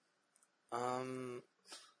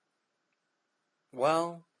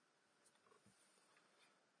 Well...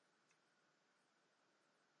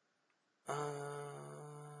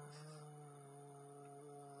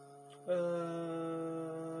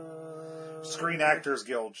 Screen Actors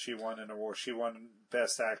Guild, she won an award. She won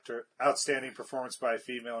Best Actor, Outstanding Performance by a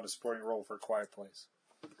Female in a Supporting Role for A Quiet Place.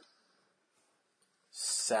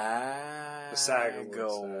 The SAG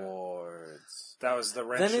Awards. That was the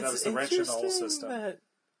wrench. That was the wrench in the whole system. That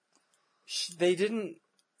she didn't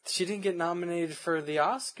get nominated for the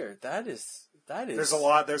Oscar. That is. There's a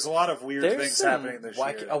lot of weird things happening this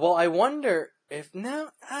year. Well, I wonder if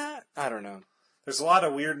I don't know. There's a lot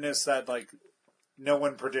of weirdness that no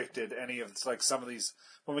one predicted any of some of these.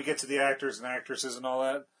 When we get to the actors and actresses and all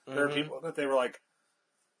that, there are people that they were like,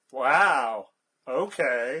 "Wow,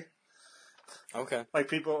 okay." Okay.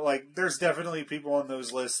 There's definitely people on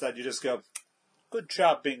those lists that you just go, "Good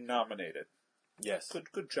job being nominated." Yes.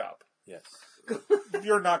 Good job. Yes.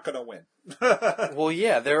 You're not going to win. Well,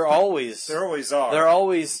 yeah, there always are. There are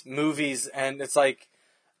always movies, and it's like,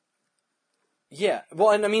 yeah.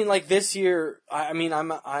 Well, and I mean, this year, I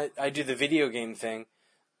do the video game thing,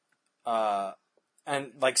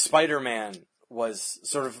 and Spider-Man was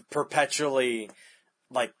sort of perpetually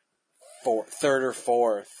third or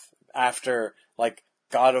fourth after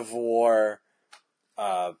God of War,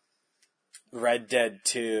 Red Dead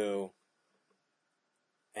 2,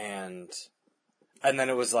 and then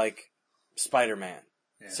it was Spider-Man.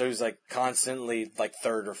 Yeah. So he was constantly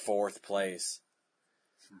third or fourth place.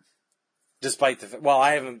 Despite the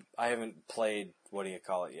I haven't played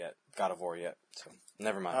yet, God of War yet. So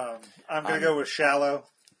never mind. I'm gonna go with Shallow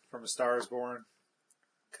from A Star Is Born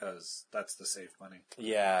because that's the safe money.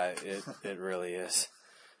 Yeah, it really is.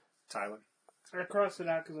 Tyler, I crossed it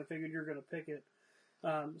out because I figured you were gonna pick it.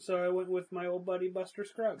 So I went with my old buddy Buster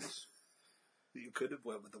Scruggs. You could have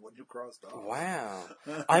went with the one you crossed off. Wow.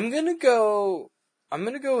 I'm gonna go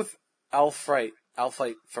with I'll Fight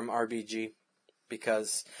from RBG.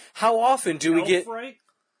 Because how often do we get... Right?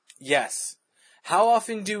 Yes. How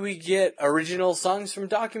often do we get original songs from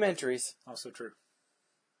documentaries? Also true.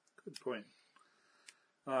 Good point.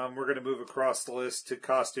 We're going to move across the list to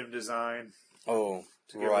costume design. Oh,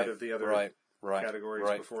 to get rid of the other categories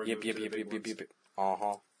right. before we move to the big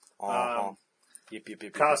ones.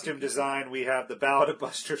 Yep. Costume design, we have The Ballad of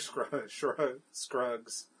Buster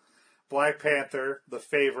Scruggs, Black Panther, The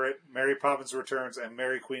Favorite, Mary Poppins Returns, and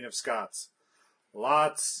Mary Queen of Scots.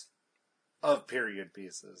 Lots of period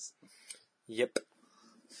pieces. Yep.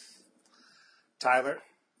 Tyler?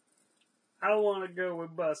 I want to go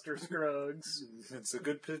with Buster Scruggs. It's a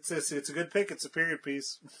good pick. It's a period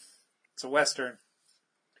piece. It's a Western.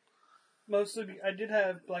 I did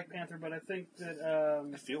have Black Panther, but I think that...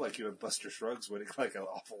 I feel like you have Buster Scruggs winning like an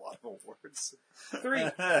awful lot of awards. 3.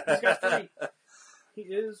 He's got 3. He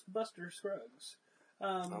is Buster Scruggs.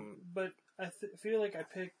 But I feel like I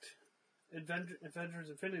picked Avengers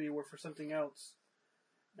Infinity War for something else.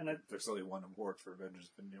 And There's only one award for Avengers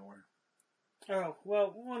Infinity War. Oh,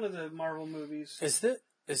 well, one of the Marvel movies. Is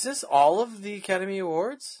this all of the Academy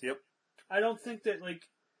Awards? Yep. I don't think that,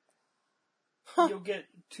 you'll get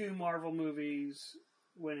 2 Marvel movies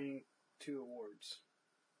winning 2 awards.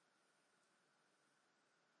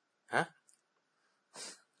 Huh?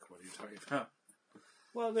 What are you talking about?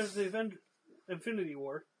 Well, there's the Infinity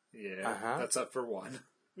War. Yeah, that's up for 1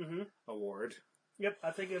 award. Yep,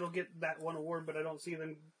 I think it'll get that 1 award, but I don't see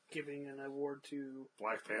them giving an award to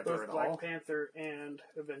Black Panther both and Black all. Panther and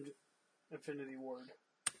Infinity War.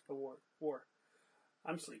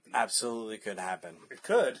 I'm sleepy. Absolutely could happen. It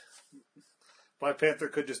could. Black Panther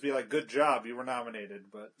could just be like, "Good job, you were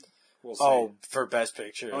nominated," but we'll see. Oh, for Best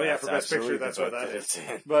Picture. Oh yeah, for Best Picture, absolutely that's what that is.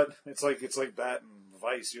 But it's like that and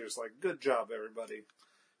Vice. You're just like, "Good job, everybody.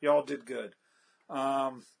 Y'all did good."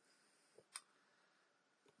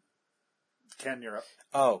 Ken, you're up.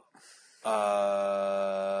 Oh.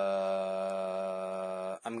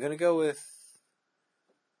 I'm gonna go with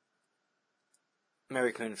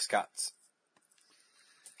Mary Queen of Scots.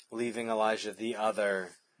 Leaving Elijah the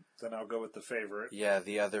other. Then I'll go with The Favorite. Yeah,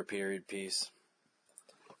 the other period piece.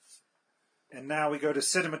 And now we go to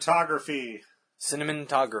cinematography.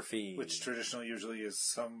 Cinematography. Which traditionally usually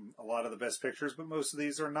is a lot of the best pictures, but most of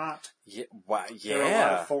these are not. Yeah. Wow. Yeah. There are a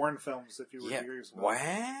lot of foreign films, if you were curious about.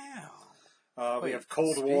 Wow. We have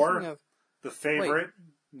Cold War, The Favorite,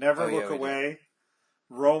 Never Look Away,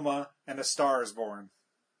 Roma, and A Star Is Born.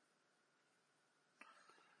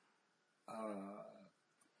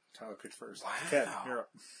 Tyler picked first. Wow. Ken, you're up.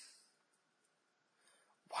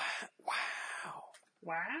 Wow.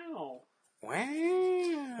 Wow. Wow.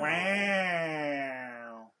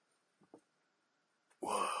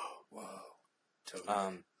 Whoa.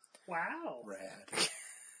 Totally. Wow. Rad.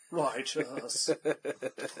 Righteous.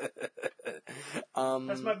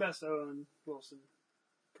 That's my best Owen Wilson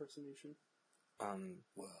impersonation.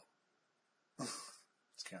 Whoa.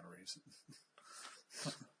 It's kind of racist.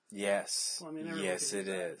 Yes. Well, I mean, yes, it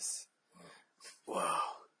is. Whoa.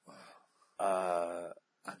 I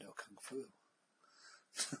know Kung Fu.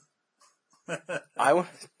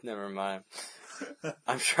 Never mind.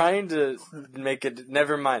 I'm trying to make it.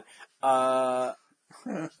 Never mind. The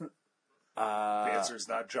answer is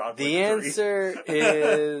not John Wick 3. The answer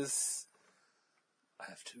is. I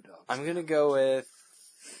have 2 dogs. I'm gonna go with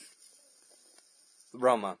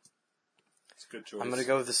Roma. It's a good choice. I'm gonna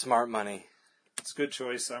go with the smart money. It's a good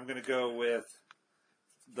choice. I'm gonna go with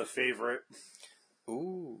The Favorite.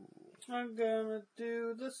 Ooh. I'm gonna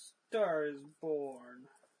do The Star Is Born.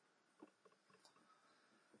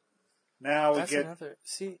 Now That's we get another.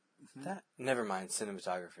 See that? Never mind.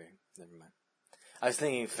 Cinematography. Never mind. I was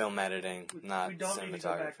thinking film editing, not we don't need to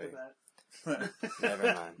go back to cinematography. that. Never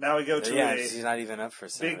mind. Now we go to he's not even up for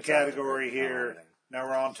cinematography. big category Film here. editing. Now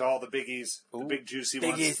we're on to all the biggies, Ooh, the big juicy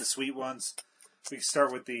biggies. ones, the sweet ones. We can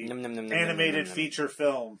start with the Nom, nom, nom, nom, animated nom, nom, nom. feature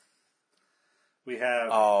film. We have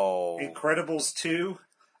Oh. Incredibles 2,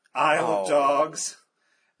 Isle of Oh. Dogs,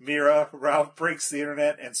 Mira, Ralph Breaks the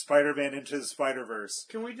Internet, and Spider-Man Into the Spider-Verse.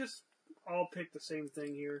 Can we just all pick the same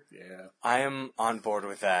thing here? Yeah. I am on board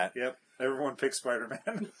with that. Yep. Everyone picked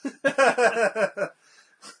Spider-Man.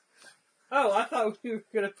 Oh, I thought we were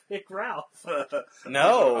going to pick Ralph.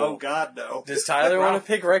 No. Oh, God, no. Does Tyler want to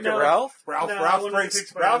pick Wreck-It No. Ralph? No, I wanted to pick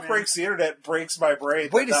Spider-Man. Ralph Breaks the Internet breaks my brain.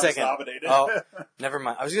 Wait a that second. Was nominated. Oh, never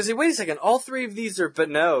mind. I was going to say, wait a second. All 3 of these are, but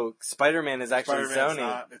no. Spider-Man is actually Spider-Man's Sony.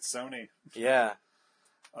 not. It's Sony. Yeah.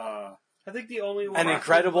 I think the only one... And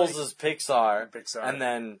Incredibles is Pixar. Pixar. And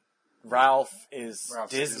then Ralph is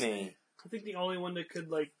Ralph's Disney. I think the only one that could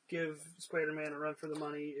give Spider-Man a run for the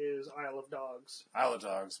money is Isle of Dogs. Isle of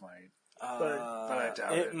Dogs might. But I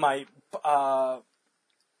doubt it it. might.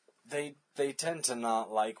 They tend to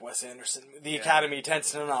not like Wes Anderson. The Academy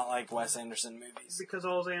tends to not like Wes Anderson movies. Because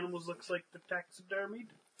all his animals looks like they're taxidermied.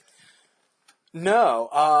 No,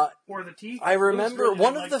 Or the teeth? I remember Really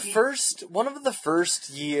one didn't of the teeth. first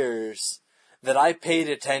years that I paid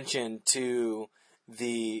attention to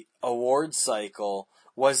the award cycle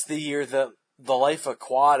was the year that The Life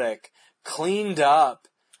Aquatic cleaned up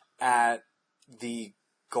at the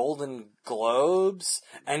Golden Globes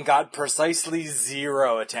and got precisely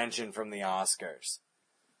 0 attention from the Oscars.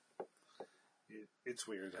 It's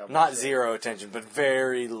weird how Not much 0 attention, but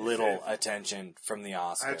very little attention from the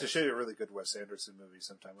Oscars. I have to show you a really good Wes Anderson movie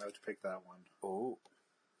sometime. I have to pick that one. Oh,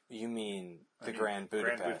 you mean Grand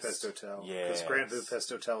Budapest? Grand Budapest Hotel. Yes. Because Grand Budapest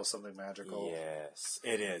Hotel is something magical. Yes,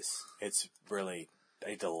 it is. It's really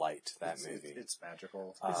a delight, that movie. It's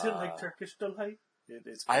magical. Is it like Turkish delight?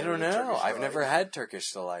 It's I don't know. Turkish I've delight. never had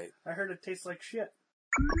Turkish delight. I heard it tastes like shit.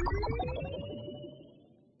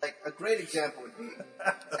 Like, a great example would be,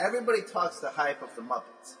 everybody talks the hype of the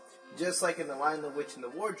Muppets. Just like in The Lion, the Witch, and the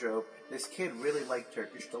Wardrobe, this kid really liked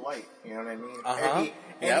Turkish Delight. You know what I mean? Uh-huh.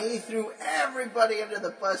 And he threw everybody under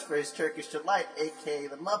the bus for his Turkish Delight, a.k.a.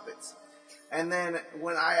 the Muppets. And then,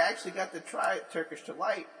 when I actually got to try Turkish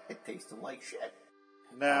Delight, it tasted like shit.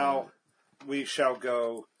 Now, we shall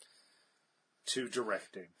go to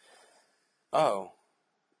directing. Oh.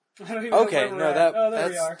 I don't even know Okay, where we're no, at. There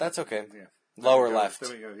we are. that's okay. Yeah. Lower There we go. left. There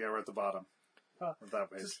we go. Yeah, we're at the bottom. Oh, Of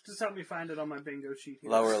that page. just help me find it on my bingo sheet here.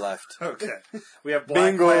 Lower left. Okay. We have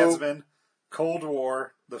Black Bingo. Klansman, Cold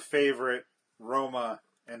War, The Favorite, Roma,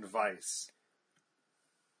 and Vice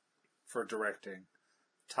for directing.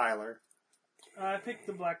 Tyler, I picked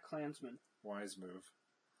the Black Klansman. wise move.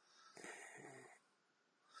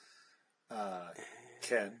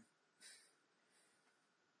 Ken,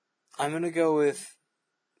 I'm gonna go with...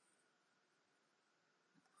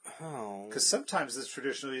 Oh. because sometimes this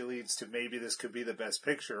traditionally leads to maybe this could be the best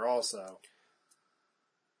picture also.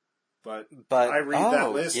 But I read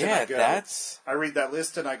that list and I go, I read that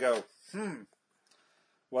list and I go,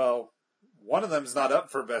 well, one of them's not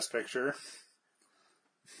up for best picture.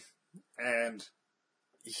 And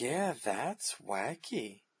Yeah, that's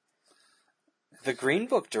wacky. The Green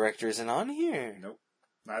Book director isn't on here. nope.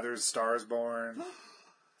 Neither is Stars Born.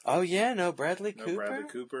 Oh yeah, no Bradley No Cooper? Bradley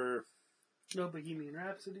Cooper. No Bohemian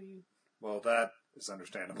Rhapsody. Well, that is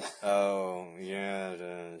understandable. Oh, yeah, it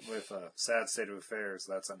is. With a sad state of affairs,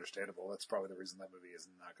 that's understandable. That's probably the reason that movie is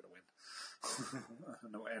not going to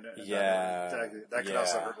win. No, and Yeah, that could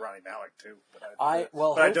also hurt Ronnie Malik too.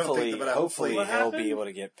 But hopefully What he'll happened? be able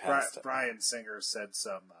to get past it. Bryan Singer said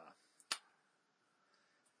some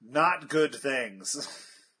not good things.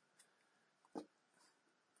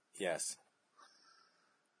 Yes.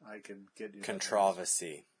 I can get you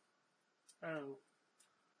Controversy. Oh.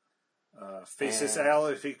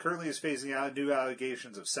 If he currently is facing out new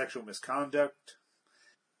allegations of sexual misconduct.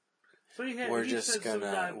 So he We're he just said some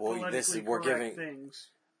gonna- not well, politically we're correct giving- things.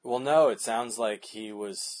 Well, no, it sounds like he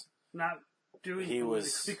was. Not doing He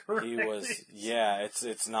was. politically correct He was. things. Yeah,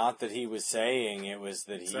 it's not that he was saying. It was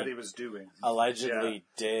that That he was doing. allegedly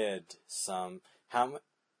did some.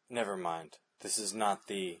 Never mind. This is not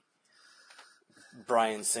the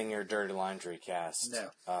Bryan Singer Dirty Laundry cast.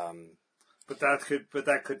 No. But that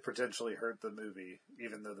could potentially hurt the movie,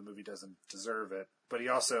 even though the movie doesn't deserve it. But he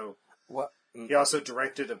also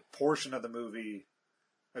directed a portion of the movie,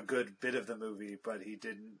 a good bit of the movie, but he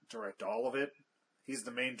didn't direct all of it. He's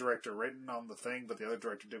the main director written on the thing, but the other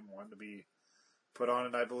director didn't want to be put on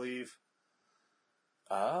it, I believe.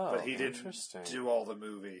 Oh, but he didn't interesting. do all the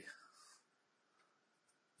movie.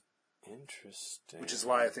 Interesting. Which is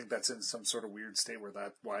why I think that's in some sort of weird state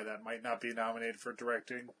why that might not be nominated for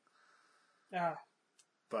directing.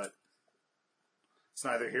 But it's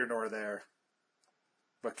neither here nor there.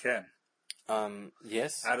 But Ken,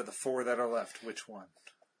 yes. out of the 4 that are left, which one?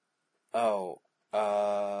 Oh,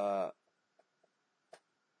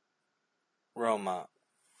 Roma.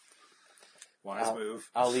 Wise move.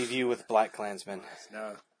 I'll leave you with Black Klansman.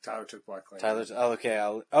 No, Tyler took Black Klansman.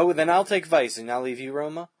 Okay. Then I'll take Vice, and I'll leave you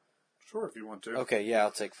Roma. Sure, if you want to. Okay, yeah,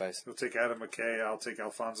 I'll take Vice. You'll take Adam McKay. I'll take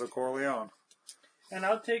Alfonso Corleone. And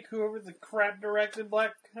I'll take whoever the crap directed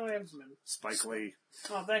Black Klansman. Spike Lee.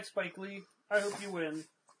 Oh, thanks, Spike Lee. I hope you win.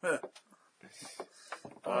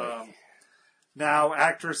 Now,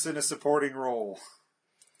 actress in a supporting role.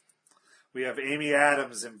 We have Amy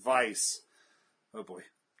Adams in Vice. Oh boy.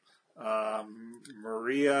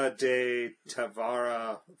 Maria de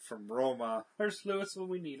Tavara from Roma. Where's Lewis when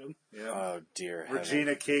we need him? Yep. Oh dear heaven.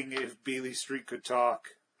 Regina King, If Beale Street Could Talk.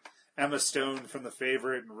 Emma Stone from The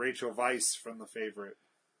Favorite, and Rachel Weisz from The Favorite.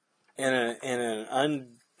 In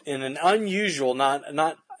an unusual, not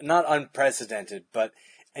unprecedented, but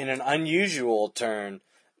in an unusual turn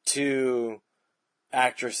to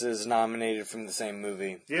actresses nominated from the same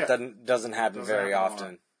movie. Yeah. Doesn't happen very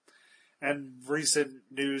often. And recent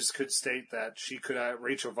news could state that she could,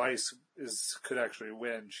 Rachel Weisz could actually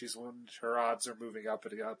win. Her odds are moving up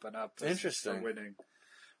and up and up. Interesting. For winning.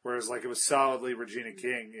 Whereas, like, it was solidly Regina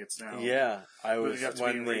King, it's now moving up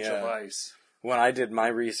to be Rachel Weisz. When I did my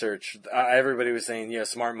research, everybody was saying, "Yeah,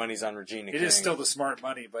 smart money's on Regina King." It is still the smart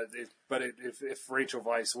money, but if Rachel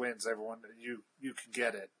Weisz wins, everyone you can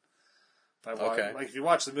get it. Okay. Like if you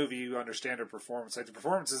watch the movie, you understand her performance. Like the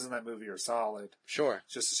performances in that movie are solid. Sure,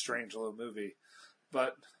 it's just a strange little movie,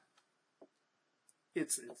 but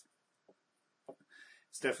it's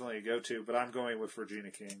definitely a go-to. But I'm going with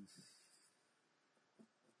Regina King.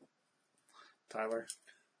 Tyler?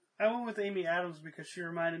 I went with Amy Adams because she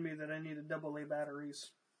reminded me that I needed AA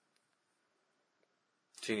batteries.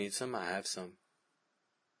 Do you need some? I have some.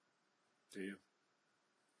 Do you?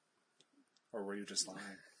 Or were you just lying?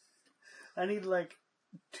 I need like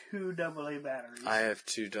 2 AA batteries. I have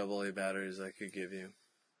 2 AA batteries I could give you.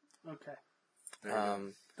 Okay.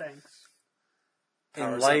 Thanks.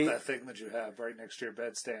 Powers up that thing that you have right next to your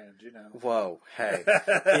bedstand, you know. Whoa, hey.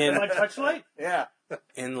 My touch light? Yeah.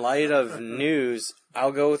 In light of news,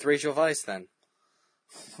 I'll go with Rachel Weisz then.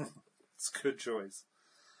 It's a good choice.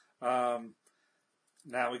 Now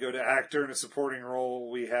we go to actor in a supporting role.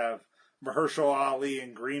 We have Mahershala Ali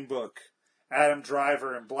in Green Book, Adam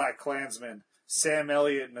Driver in Black Klansman, Sam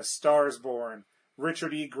Elliott in A Star Is Born,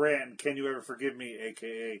 Richard E. Grant in Can You Ever Forgive Me,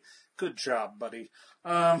 a.k.a. Good Job, Buddy.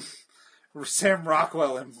 Sam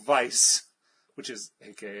Rockwell in Vice, which is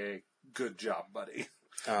a.k.a. Good Job, Buddy.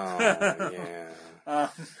 Oh, yeah.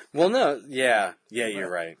 Well, no, yeah, you're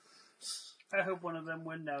right. I hope one of them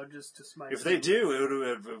win now just to smite If they do, it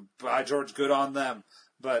would by George, good on them.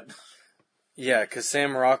 But yeah, because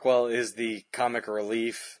Sam Rockwell is the comic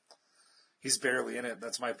relief. He's barely in it.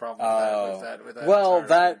 That's my problem with that.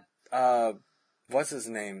 Well, what's his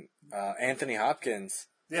name? Anthony Hopkins.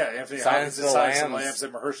 Yeah, Anthony Silence Hopkins, Silence of the Lambs. Lambs,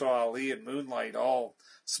 and Mahershala Ali and Moonlight, all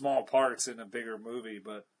small parts in a bigger movie,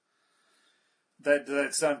 but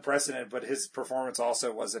that's unprecedented. But his performance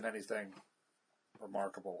also wasn't anything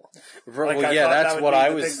remarkable. That's what I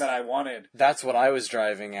was. Thing that I wanted. That's what I was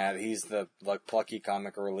driving at. He's the plucky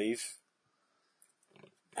comic relief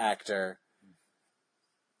actor.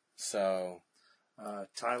 So,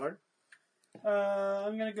 Tyler,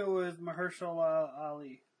 I'm gonna go with Mahershala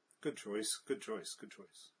Ali. Good choice.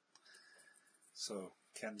 So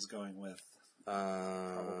Ken's going with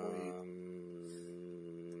probably.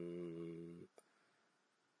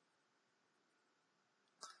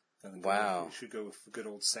 Wow. You should go with good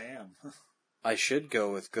old Sam. I should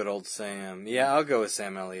go with good old Sam. Yeah, I'll go with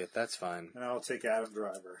Sam Elliott. That's fine. And I'll take Adam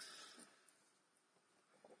Driver.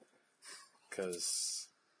 Because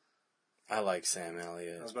I like Sam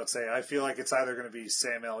Elliott. I was about to say, I feel like it's either going to be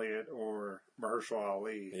Sam Elliott or Mahershala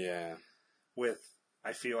Ali. Yeah. With,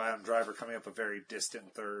 I feel Adam Driver coming up a very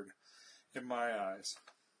distant third in my eyes.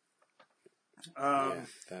 Yeah,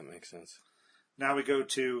 that makes sense. Now we go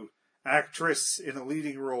to actress in a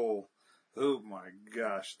leading role. Oh my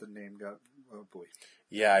gosh, the name got... Oh boy.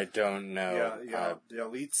 Yeah, I don't know. Yeah,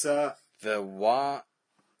 Yalitza.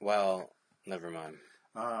 Well, never mind.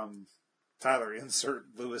 Tyler, insert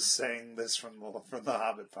Lewis saying this from the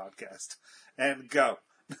Hobbit podcast. And go.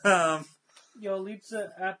 Yalitza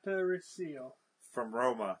Aparicio. From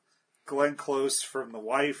Roma. Glenn Close from The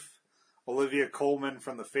Wife. Olivia Colman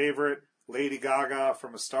from The Favorite. Lady Gaga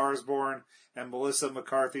from A Star Is Born. And Melissa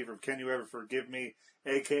McCarthy from Can You Ever Forgive Me?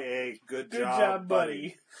 A.K.A. Good Job,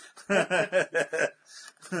 Buddy.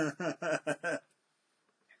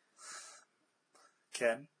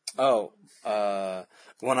 Ken?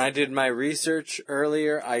 When I did my research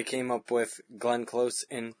earlier, I came up with Glenn Close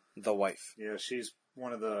in The Wife. Yeah, she's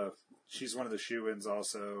one of the shoo-ins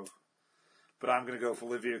also. But I'm going to go with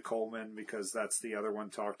Olivia Colman because that's the other one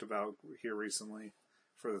talked about here recently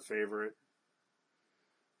for The Favorite.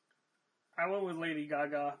 I went with Lady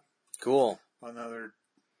Gaga. Cool. Another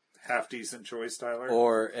half-decent choice, Tyler.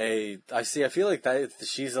 I feel like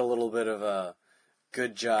she's a little bit of a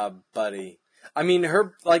Good Job Buddy. I mean,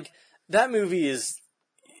 that movie is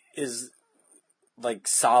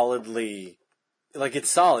solidly, it's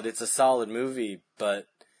solid. It's a solid movie, but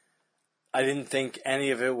I didn't think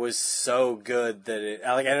any of it was so good that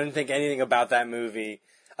I didn't think anything about that movie,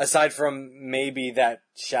 aside from maybe that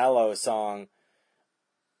Shallow song,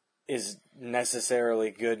 is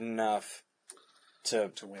necessarily good enough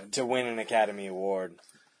to win an Academy Award.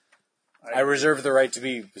 I reserve the right to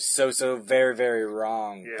be so very, very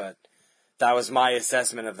wrong, but that was my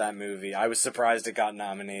assessment of that movie. I was surprised it got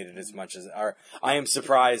nominated as much as... I am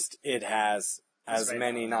surprised it has as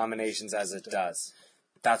many nominations as it does.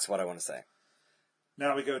 That's what I want to say.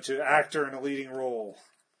 Now we go to actor in a leading role.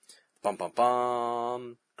 Bum bum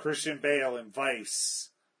bum. Christian Bale in Vice.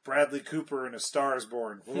 Bradley Cooper in A Star Is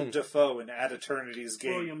Born. Willem Dafoe in At Eternity's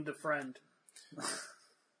Gate. William DeFriend.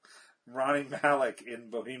 Ronnie Malik in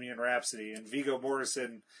Bohemian Rhapsody. And Viggo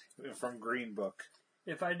Mortensen from Green Book.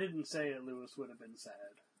 If I didn't say it, Lewis would have been sad.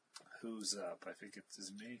 Who's up? I think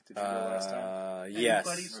it's me. Did you go last time? Yes.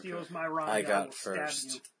 Anybody steals my Ronnie, I got will first.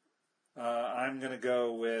 stab you. I'm going to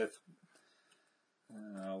go with...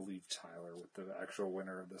 I'll leave Tyler with the actual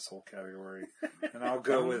winner of this whole category. And I'll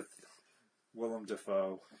go with Willem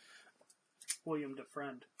Dafoe. William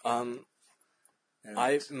DeFriend.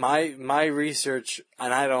 My research,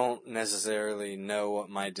 and I don't necessarily know what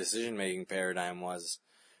my decision-making paradigm was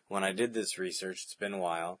when I did this research. It's been a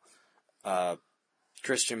while.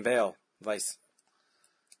 Christian Bale, Vice.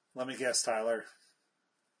 Let me guess, Tyler.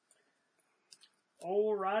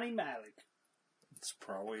 Old Ronnie Malik.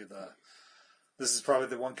 This is probably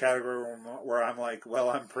the one category where I'm like, well,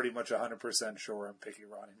 I'm pretty much 100% sure I'm picking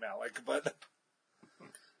Ronnie Malik, but...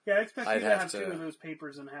 Yeah, I expect you I'd to have have to- two of those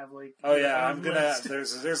papers and have, like... Oh your yeah, own I'm gonna. list.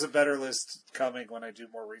 There's a better list coming when I do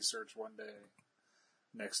more research one day,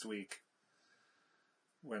 next week,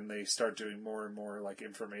 when they start doing more and more like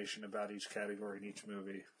information about each category in each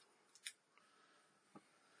movie.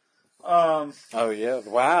 Oh yeah,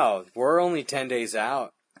 wow. We're only 10 days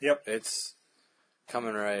out. Yep. It's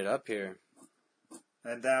coming right up here.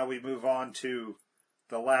 And now we move on to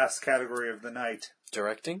the last category of the night.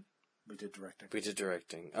 Directing? We did directing. We did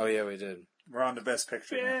directing. Oh yeah, we did. We're on to Best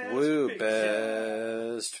Picture now. Best Woo,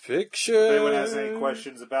 Picture. Best Picture. If anyone has any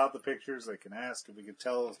questions about the pictures, they can ask. If we can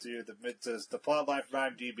tell you the plot line from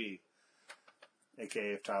IMDb.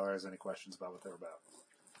 AKA if Tyler has any questions about what they're about.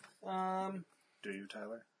 Do you,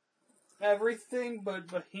 Tyler? Everything but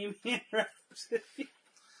Bohemian Rhapsody.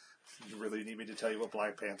 You really need me to tell you what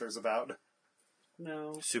Black Panther's about?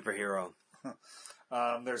 No. Superhero.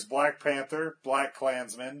 There's Black Panther, Black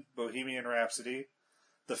Klansman, Bohemian Rhapsody,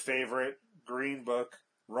 The Favorite, Green Book,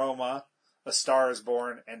 Roma, A Star Is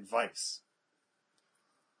Born, and Vice.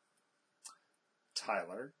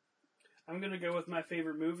 Tyler? I'm going to go with my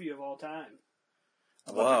favorite movie of all time.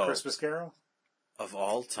 A Whoa. Christmas Carol? Of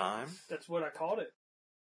all time? That's what I called it.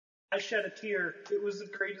 I shed a tear. It was the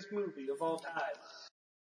greatest movie of all time.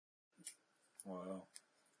 Wow.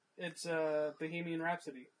 It's Bohemian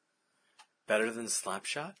Rhapsody. Better than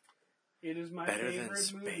Slapshot? It is my Better than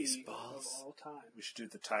favorite movie Spaceballs? of all time. We should do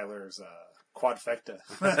the Tyler's quadfecta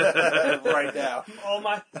right now. All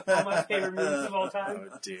my favorite movies of all time.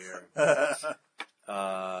 Oh dear.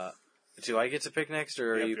 Do I get to pick next,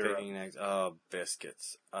 or are Yep, you you're picking next? Oh,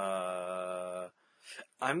 biscuits. I'm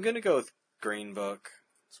gonna go with Green Book,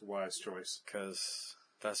 It's a wise choice. because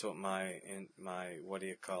that's what my what do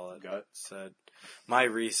you call it? Gut? Said. My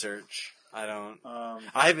research. I don't. Um,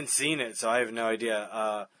 I haven't seen it, so I have no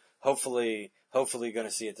idea. Hopefully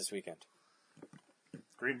gonna see it this weekend.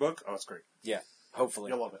 Green Book? Oh, it's great. Yeah,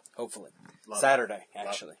 hopefully. You'll love it. Hopefully. Love it. Saturday,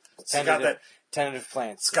 actually. It's got Tentative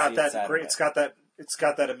plans. It's to got see it that Saturday. great. It's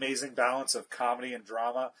got that amazing balance of comedy and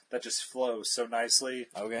drama that just flows so nicely.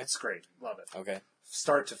 Okay. It's great. Love it. Okay.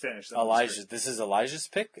 Start to finish. That one's Elijah. great. This is Elijah's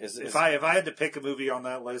pick? If I had to pick a movie on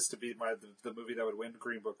that list to be the movie that would win,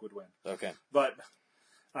 Green Book would win. Okay. But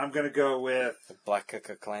I'm going to go with. The Black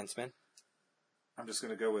Klansman? I'm just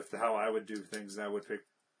going to go with how I would do things. And I would pick.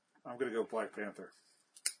 I'm going to go Black Panther.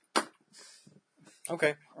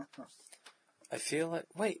 Okay. I feel like...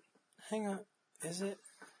 Wait. Hang on. Is it...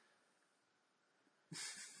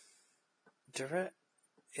 Direct...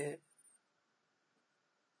 It...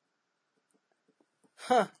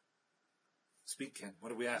 Huh. Speak, Ken.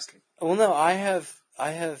 What are we asking? Well, no, I have...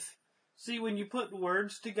 See, when you put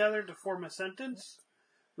words together to form a sentence,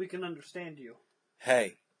 we can understand you.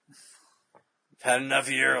 Hey. I've had enough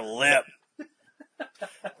of your lip.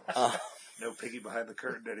 No Piggy behind the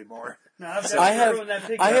curtain anymore. No, I've I have, ruined that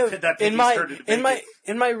picture. I have That in Piggy's my turned into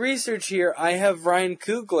in my research here. I have Ryan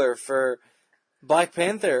Coogler for Black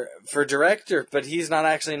Panther for director, but he's not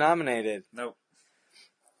actually nominated. Nope.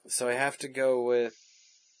 So I have to go with.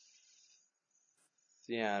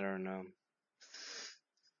 Yeah, I don't know.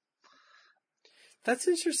 That's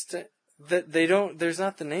interesting. That they don't. There's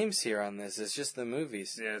not the names here on this. It's just the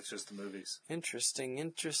movies. Yeah, it's just the movies. Interesting.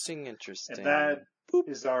 And that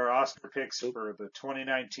is our Oscar picks for the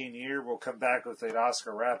 2019 year. We'll come back with an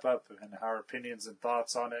Oscar wrap-up and our opinions and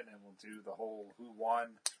thoughts on it, and we'll do the whole who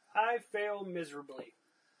won. I fail miserably.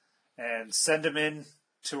 And send them in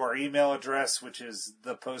to our email address, which is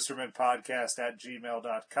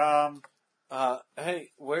thepostermenpodcast@gmail.com.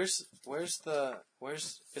 Hey,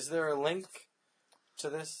 is there a link to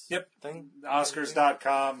this thing?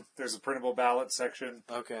 Oscars.com. There's a printable ballot section.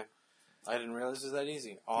 Okay. I didn't realize it was that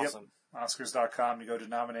easy. Awesome. Yep. Oscars.com. You go to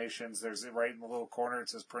nominations. There's right in the little corner. It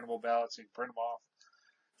says printable ballots. You can print them off.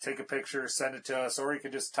 Take a picture, send it to us, or you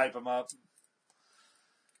can just type them up.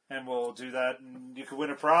 And we'll do that, and you can win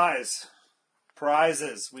a prize.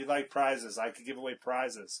 Prizes. We like prizes. I could give away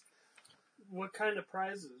prizes. What kind of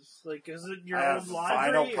prizes? Like, is it your I old have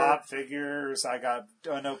library? vinyl pop figures. I got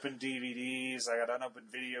unopened DVDs. I got unopened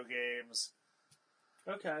video games.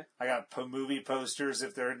 Okay. I got movie posters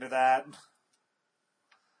if they're into that.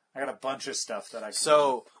 I got a bunch of stuff that I can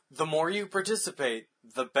So, the more you participate,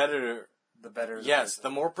 the better. The better. Yes, the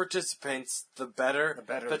more participants, the better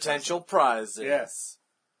the potential prize is. Yes.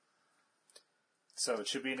 So it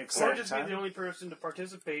should be an exciting Or just time. be the only person to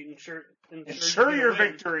participate and Ensure your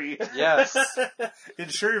victory. Yes.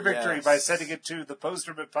 Ensure your victory by sending it to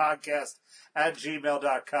thepostermenpodcast at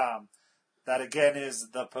gmail.com. That again is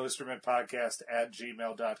thepostermenpodcast at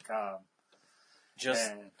gmail.com.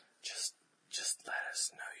 Just let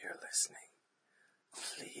us know you're listening.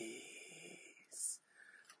 Please.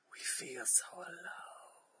 We feel so alone.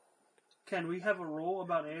 Can we have a rule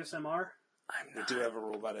about ASMR? We do have a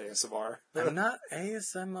rule about ASMR. I'm not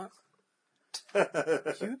ASMR.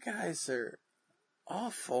 You guys are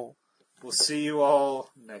awful. We'll see you all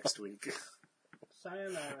next week.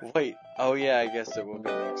 Sayonara. Wait. Oh yeah, I guess it will be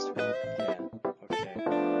next week. Yeah.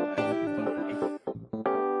 Okay.